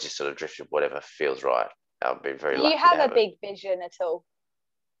 I've always just sort of drifted whatever feels right. I've been very lucky. Do you have a big vision at all?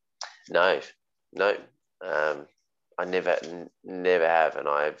 No. I never have, and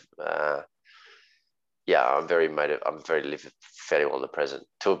I've I'm very motivated. I'm very live fairly well in the present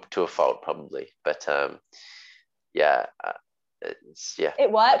to a fault probably, but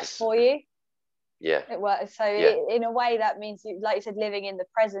it works for you. Yeah, it works. So in a way that means you, like you said, living in the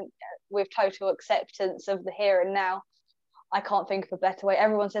present with total acceptance of the here and now. I can't think of a better way.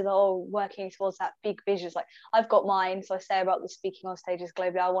 Everyone says, working towards that big vision. It's like, I've got mine. So I say about the speaking on stages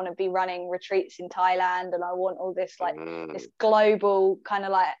globally, I want to be running retreats in Thailand, and I want all this, like, this global kind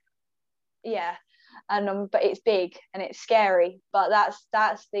of like, and but it's big and it's scary. But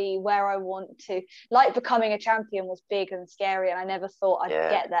that's the where I want to, like, becoming a champion was big and scary, and I never thought I'd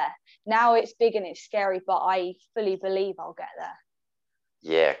get there. Now it's big and it's scary, but I fully believe I'll get there.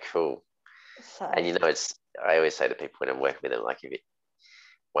 Yeah, cool. So. And I always say to people when I'm working with them, like,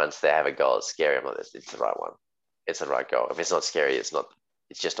 once they have a goal, it's scary. I'm like, it's the right one. It's the right goal. If it's not scary, it's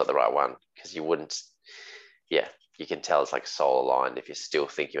just not the right one, because you wouldn't. Yeah, you can tell it's like soul aligned if you're still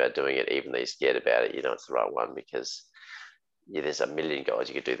thinking about doing it, even though you're scared about it. It's the right one, because there's a million goals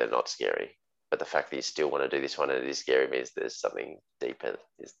you could do that are not scary, but the fact that you still want to do this one and it is scary means there's something deeper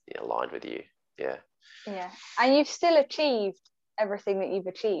is aligned with you. Yeah. Yeah, and you've still achieved everything that you've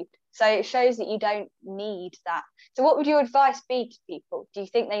achieved. So it shows that you don't need that. So what would your advice be to people? Do you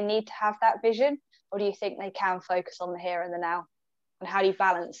think they need to have that vision, or do you think they can focus on the here and the now? And how do you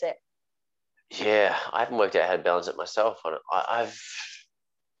balance it? Yeah, I haven't worked out how to balance it myself.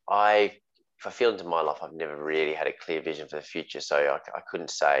 if I feel into my life, I've never really had a clear vision for the future, so I couldn't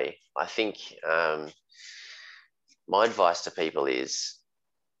say. I think my advice to people is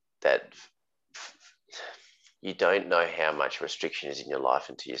that you don't know how much restriction is in your life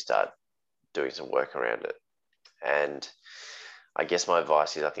until you start doing some work around it. And I guess my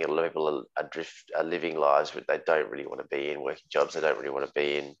advice is, I think a lot of people are living lives that they don't really want to be in, working jobs they don't really want to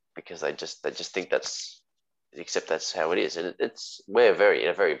be in, because they just think that's how it is. And we're in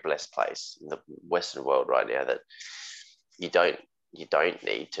a very blessed place in the Western world right now, that you don't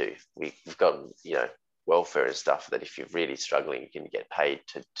need to. We've got, welfare and stuff, that if you're really struggling, you can get paid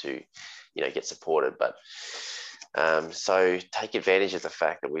to get supported. But so take advantage of the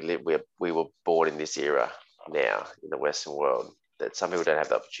fact that we were born in this era now in the Western world, that some people don't have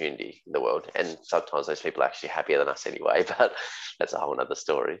the opportunity in the world, and sometimes those people are actually happier than us anyway, but that's a whole other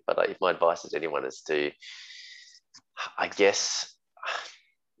story. But if my advice to anyone is to, I guess,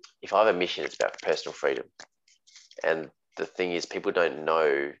 if I have a mission, it's about personal freedom. And the thing is, people don't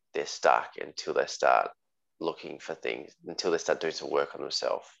know they're stuck until they start looking for things, until they start doing some work on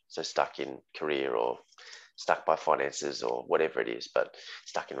themselves. So stuck in career, or stuck by finances, or whatever it is, but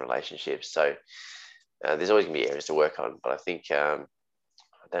stuck in relationships. So there's always going to be areas to work on. But I think, I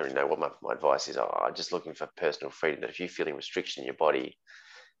don't really know what my advice is. I'm just looking for personal freedom, that if you're feeling restriction in your body,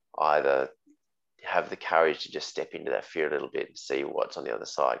 either have the courage to just step into that fear a little bit and see what's on the other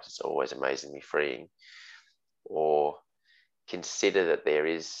side, because it's always amazingly freeing, or consider that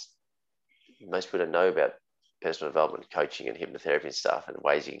most people don't know about personal development, coaching and hypnotherapy and stuff, and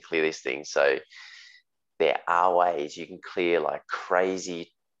ways you can clear these things. So there are ways you can clear like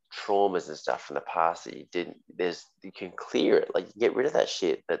crazy traumas and stuff from the past that you didn't. You can clear it, like you get rid of that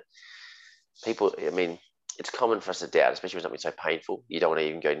shit. But people, it's common for us to doubt, especially when something's so painful. You don't want to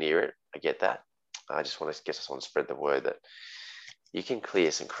even go near it. I get that. I just want to spread the word that you can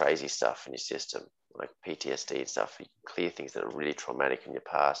clear some crazy stuff in your system, like PTSD and stuff. You can clear things that are really traumatic in your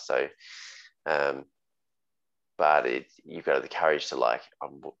past. So, but you've got the courage to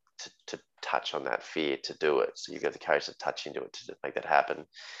to touch on that fear, to do it. So you've got the courage to touch into it, to make that happen.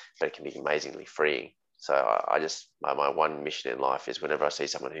 But it can be amazingly freeing. So my one mission in life is, whenever I see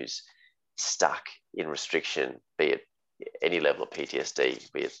someone who's stuck in restriction, be it any level of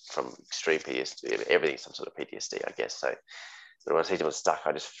PTSD, be it from extreme PTSD, everything, some sort of PTSD, I guess. So when I see someone stuck,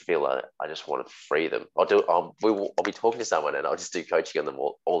 I just feel like I just want to free them. I'll be talking to someone and I'll just do coaching on them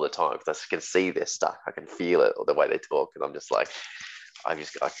all the time, because I can see they're stuck. I can feel it, or the way they talk, and I'm just like, I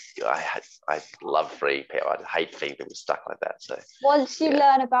love freeing people. I hate seeing people stuck like that. So once you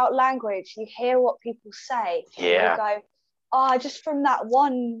learn about language, you hear what people say. Yeah. You go, just from that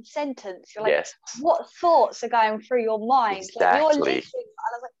one sentence, you're like, yes. What thoughts are going through your mind? Exactly. Like, you're listening, and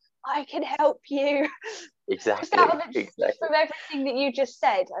I was like, I can help you. Exactly. Just from everything that you just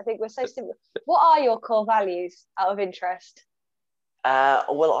said, I think we're so simple. What are your core values, out of interest?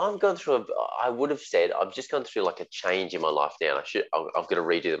 Well, I would have said, I've just gone through like a change in my life now. I've got to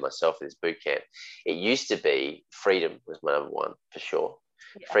redo them myself for this boot camp. It used to be freedom was my number one, for sure.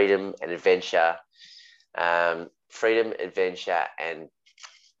 Yeah. Freedom and adventure, and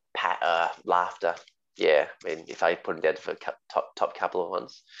laughter. Yeah, if I put them down for top couple of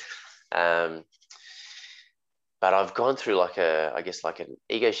ones. But I've gone through like an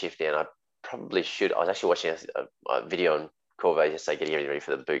ego shift now, and I probably should. I was actually watching a video on Corvée yesterday, getting ready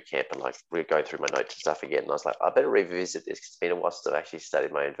for the boot camp, and like we're going through my notes and stuff again. And I was like, I better revisit this, because it's been a while since I've actually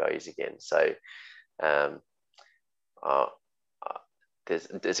studied my own values again. So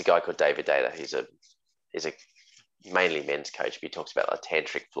there's a guy called David Data. He's a mainly men's coach, but he talks about like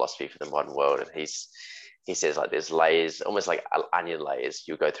tantric philosophy for the modern world, and he says like there's layers, almost like onion layers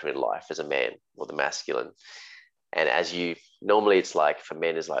you go through in life as a man, or the masculine. And normally it's like, for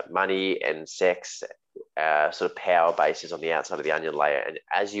men, is like money and sex, sort of power bases on the outside of the onion layer. And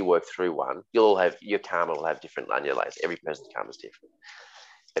as you work through one, your karma will have different onion layers. Every person's karma is different.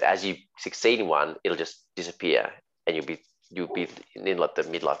 But as you succeed in one, it'll just disappear, and you'll be in like the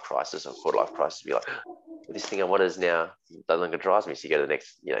midlife crisis or quarter life crisis. Be like, this thing I want is now no longer drives me. So you go to the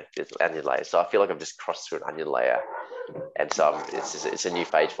next, onion layer. So I feel like I've just crossed through an onion layer, and so it's a new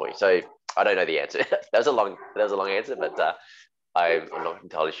phase for you. So I don't know the answer. that was a long answer, but I'm not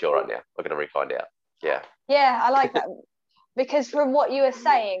entirely sure right now. I'm going to find out. Yeah. Yeah, I like that, because from what you were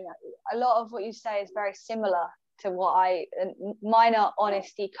saying, a lot of what you say is very similar to mine are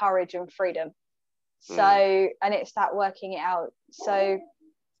honesty, courage, and freedom. So, and it's that working it out. So,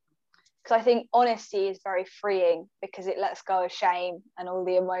 because I think honesty is very freeing, because it lets go of shame and all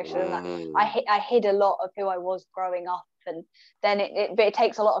the emotion. I hid a lot of who I was growing up, and then but it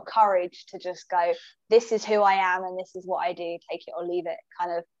takes a lot of courage to just go, this is who I am and this is what I do, take it or leave it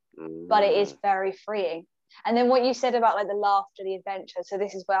kind of but it is very freeing. And then what you said about like the laughter, the adventure. So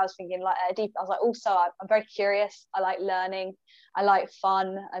this is where I was thinking, like I was like, also I'm very curious. I like learning. I like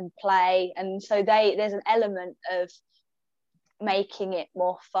fun and play. And so there's an element of making it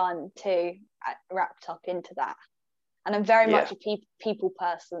more fun too, wrapped up into that. And I'm very much a people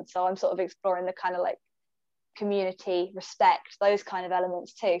person. So I'm sort of exploring the kind of like community, respect, those kind of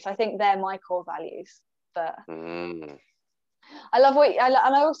elements too. So I think they're my core values. But I love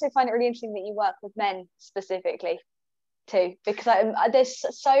and I also find it really interesting that you work with men specifically too, because there's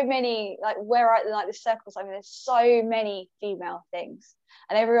so many, like where I like the circles, I mean there's so many female things,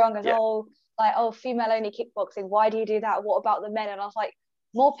 and everyone goes oh female only kickboxing, why do you do that, what about the men? And I was like,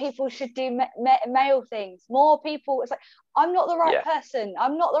 more people should do male things, more people. It's like, I'm not the right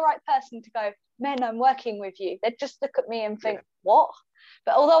person to go, men, I'm working with you. They'd just look at me and think, what?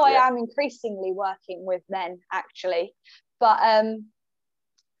 But although I am increasingly working with men actually, but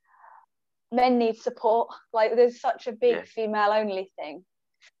men need support. Like there's such a big female only thing.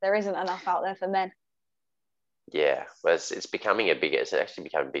 There isn't enough out there for men. Yeah, well, it's actually becoming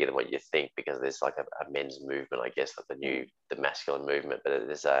bigger than what you think, because there's like a men's movement, I guess, like the masculine movement. But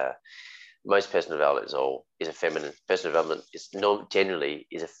there's most personal development is a feminine. Personal development is generally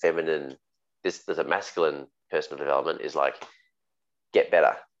a feminine. There's a masculine personal development is like get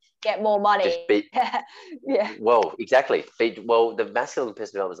better, get more money. Well, exactly. The masculine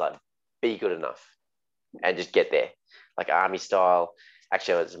personal development is like be good enough and just get there, like army style.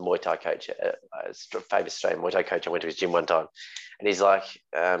 Actually, I was a Muay Thai coach, a famous Australian Muay Thai coach. I went to his gym one time, and he's like,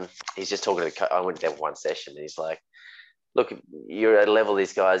 he's just talking to the coach. I went there one session, and he's like, look, you're at a level of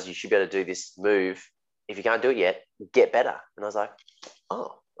these guys, you should be able to do this move. If you can't do it yet, get better. And I was like,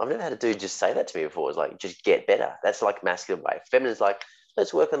 oh, I've never had a dude just say that to me before. It's like, just get better. That's like masculine way. Feminine's like,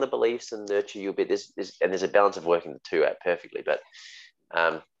 let's work on the beliefs and nurture you a bit. There's a balance of working the two out perfectly. But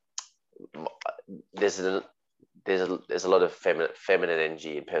there's a lot of feminine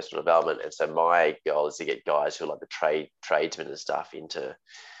energy in personal development, and so my goal is to get guys who are like the tradesmen and stuff into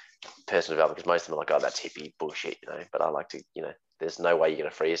personal development, because most of them are like, oh, that's hippie bullshit, But I like to, there's no way you're going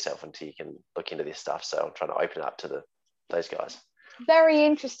to free yourself until you can look into this stuff. So I'm trying to open it up to those guys. Very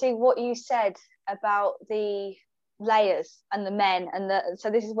interesting what you said about the layers and the men, and so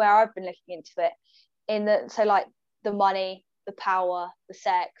this is where I've been looking into it. So like the money, the power, the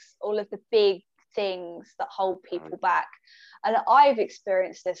sex, all of the big things that hold people back. And I've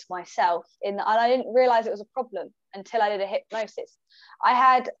experienced this myself and I didn't realize it was a problem until I did a hypnosis. I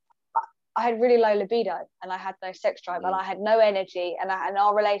had really low libido, and I had no sex drive, and I had no energy, and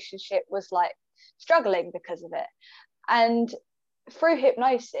our relationship was like struggling because of it. And through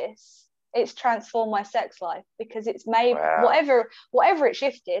hypnosis, it's transformed my sex life, because it's made whatever it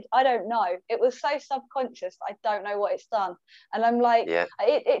shifted, I don't know. It was so subconscious, I don't know what it's done. And I'm like,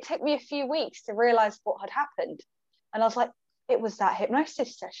 it took me a few weeks to realize what had happened. And I was like, it was that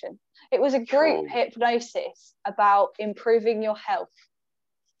hypnosis session. It was a group hypnosis about improving your health.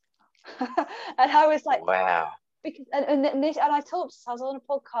 And I was like, wow. Because and I was on a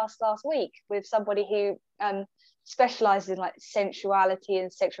podcast last week with somebody who specializes in like sensuality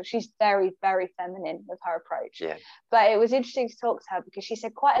and sexual. She's very, very feminine with her approach. But it was interesting to talk to her, because she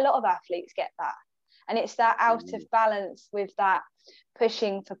said quite a lot of athletes get that, and it's that out of balance with that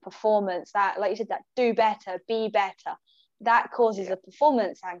pushing for performance, that, like you said, that do better, be better, that causes a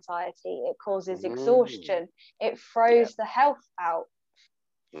performance anxiety, it causes exhaustion, it throws the health out.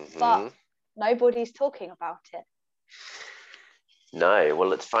 But nobody's talking about it. No,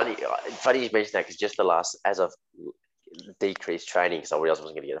 well, it's funny you mentioned that, because just as I've decreased training, because I realized I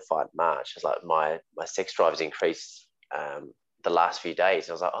wasn't going to get a fight in March, it's like my sex drive has increased the last few days.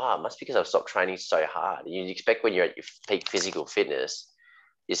 I was like, it must be because I've stopped training so hard. And you expect when you're at your peak physical fitness,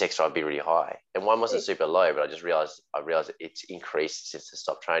 your sex drive would be really high. And one wasn't super low, but I realized it's increased since I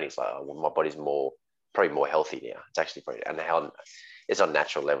stopped training. It's like, my body's probably more healthy now. It's actually probably, and how it's on a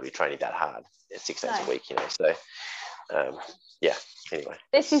natural level, you're training that hard 6 days a week, So anyway,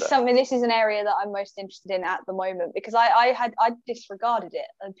 this is an area that I'm most interested in at the moment, because I disregarded it,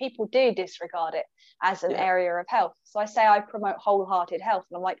 and people do disregard it as an area of health. So I say I promote wholehearted health,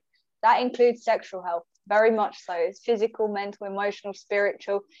 and I'm like, that includes sexual health, very much so. It's physical, mental, emotional,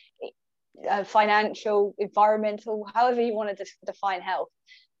 spiritual, financial, environmental, however you want to define health.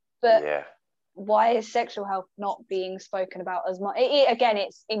 But why is sexual health not being spoken about as much? Again,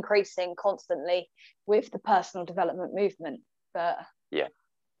 it's increasing constantly with the personal development movement, but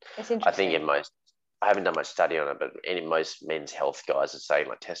it's interesting. I think I haven't done much study on it, but in most men's health guys are saying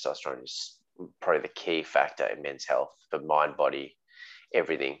like testosterone is probably the key factor in men's health for mind, body,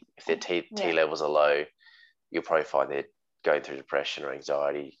 everything. If their T levels are low, you'll probably find going through depression or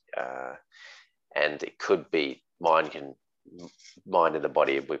anxiety, and it could be mind and the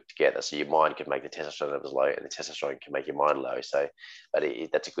body work together. So your mind can make the testosterone levels low, and the testosterone can make your mind low. So, but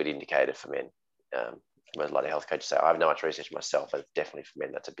that's a good indicator for men. A lot of health coaches say, I have not much research myself, but definitely for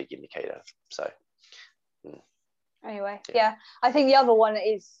men, that's a big indicator. So, anyway, yeah, I think the other one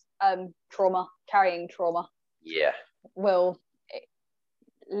is trauma. Carrying trauma, will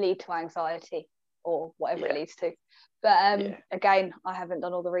lead to anxiety or whatever it leads to. But again, I haven't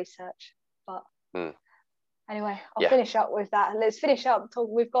done all the research. But anyway, I'll finish up with that. Let's finish up.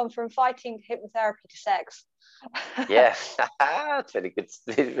 We've gone from fighting to hypnotherapy to sex. Yeah, it's been a good,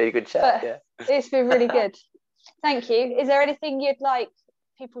 very good chat. But it's been really good. Thank you. Is there anything you'd like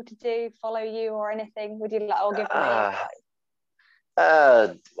people to do, follow you or anything? Would you like, or give me?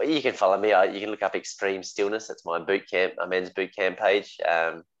 Well, you can follow me. You can look up Extreme Stillness. That's my boot camp, my men's boot camp page.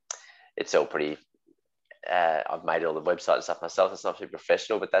 It's all pretty. I've made all the website and stuff myself. It's not super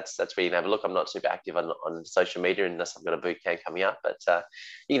professional, but that's where you can have a look. I'm not super active on social media unless I've got a boot camp coming up, but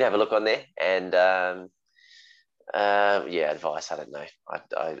you can have a look on there. And advice. I don't know.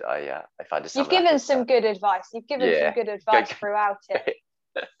 If I just you've given some good advice. You've given some good advice throughout it.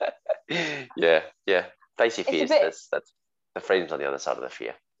 yeah. Face your fears. That's the freedom's on the other side of the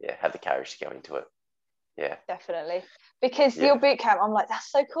fear. Yeah, have the courage to go into it. Yeah, definitely. Because your boot camp, I'm like, that's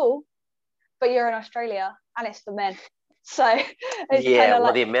so cool. But you're in Australia and it's for men. So it's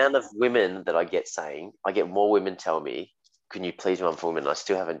the amount of women that I get more women tell me, can you please run for women? I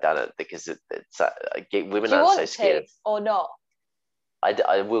still haven't done it because women aren't so scared. Or not?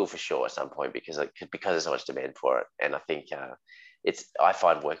 I will for sure at some point because there's so much demand for it, and I think I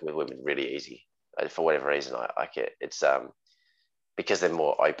find working with women really easy for whatever reason. It's because they're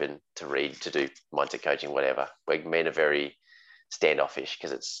more open to do mindset coaching, whatever. Where men are very standoffish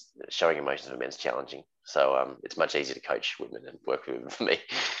because it's showing emotions for men is challenging. So it's much easier to coach women and work with women for me.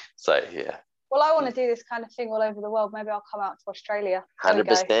 So yeah. Well, I want to do this kind of thing all over the world. Maybe I'll come out to Australia.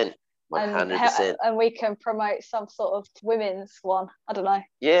 100%. 100%. And we can promote some sort of women's one. I don't know.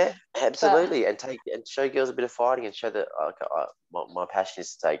 Yeah, absolutely. And show girls a bit of fighting and show that my passion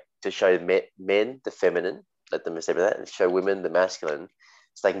is to show men the feminine, let them accept that, and show women the masculine,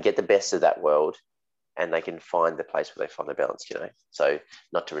 so they can get the best of that world, and they can find the place where they find the balance. So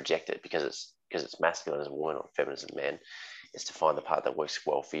not to reject it because it's masculine as a woman or feminine as a man. Is to find the part that works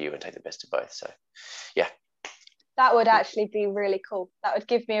well for you and take the best of both. So, yeah. That would actually be really cool. That would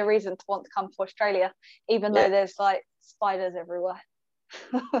give me a reason to want to come to Australia, even though there's like spiders everywhere.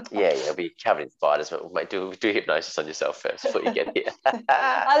 You'll be covered in spiders, but mate, do hypnosis on yourself first before you get here.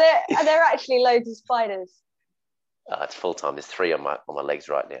 Are there actually loads of spiders? It's full time. There's 3 on my legs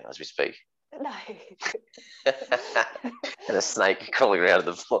right now as we speak. No. And a snake crawling around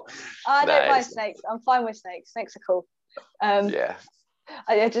the floor. I don't mind snakes. I'm fine with snakes. Snakes are cool.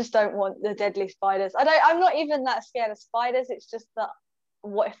 I just don't want the deadly spiders. I'm not even that scared of spiders. It's just that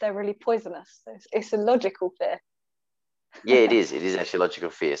what if they're really poisonous? It's a logical fear. Yeah, it is. It is actually a logical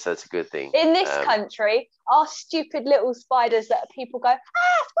fear, so it's a good thing. In this country, our stupid little spiders that people go,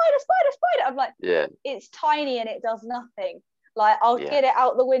 spider. I'm like, it's tiny and it does nothing. Like, I'll get it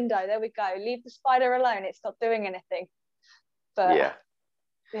out the window. There we go. Leave the spider alone. It's not doing anything. But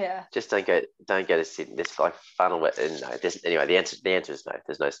just don't go to Sydney. There's like funnel. Anyway, the answer is no.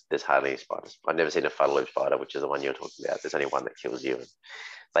 There's hardly any spiders. I've never seen a funnel loop spider, which is the one you're talking about. There's only one that kills you, and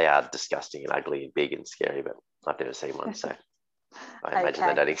they are disgusting and ugly and big and scary. But I've never seen one, so I imagine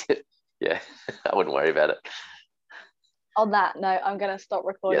they don't exist. Yeah, I wouldn't worry about it. On that note, I'm going to stop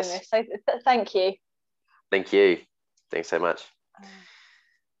recording this. So thank you. Thank you. Thanks so much.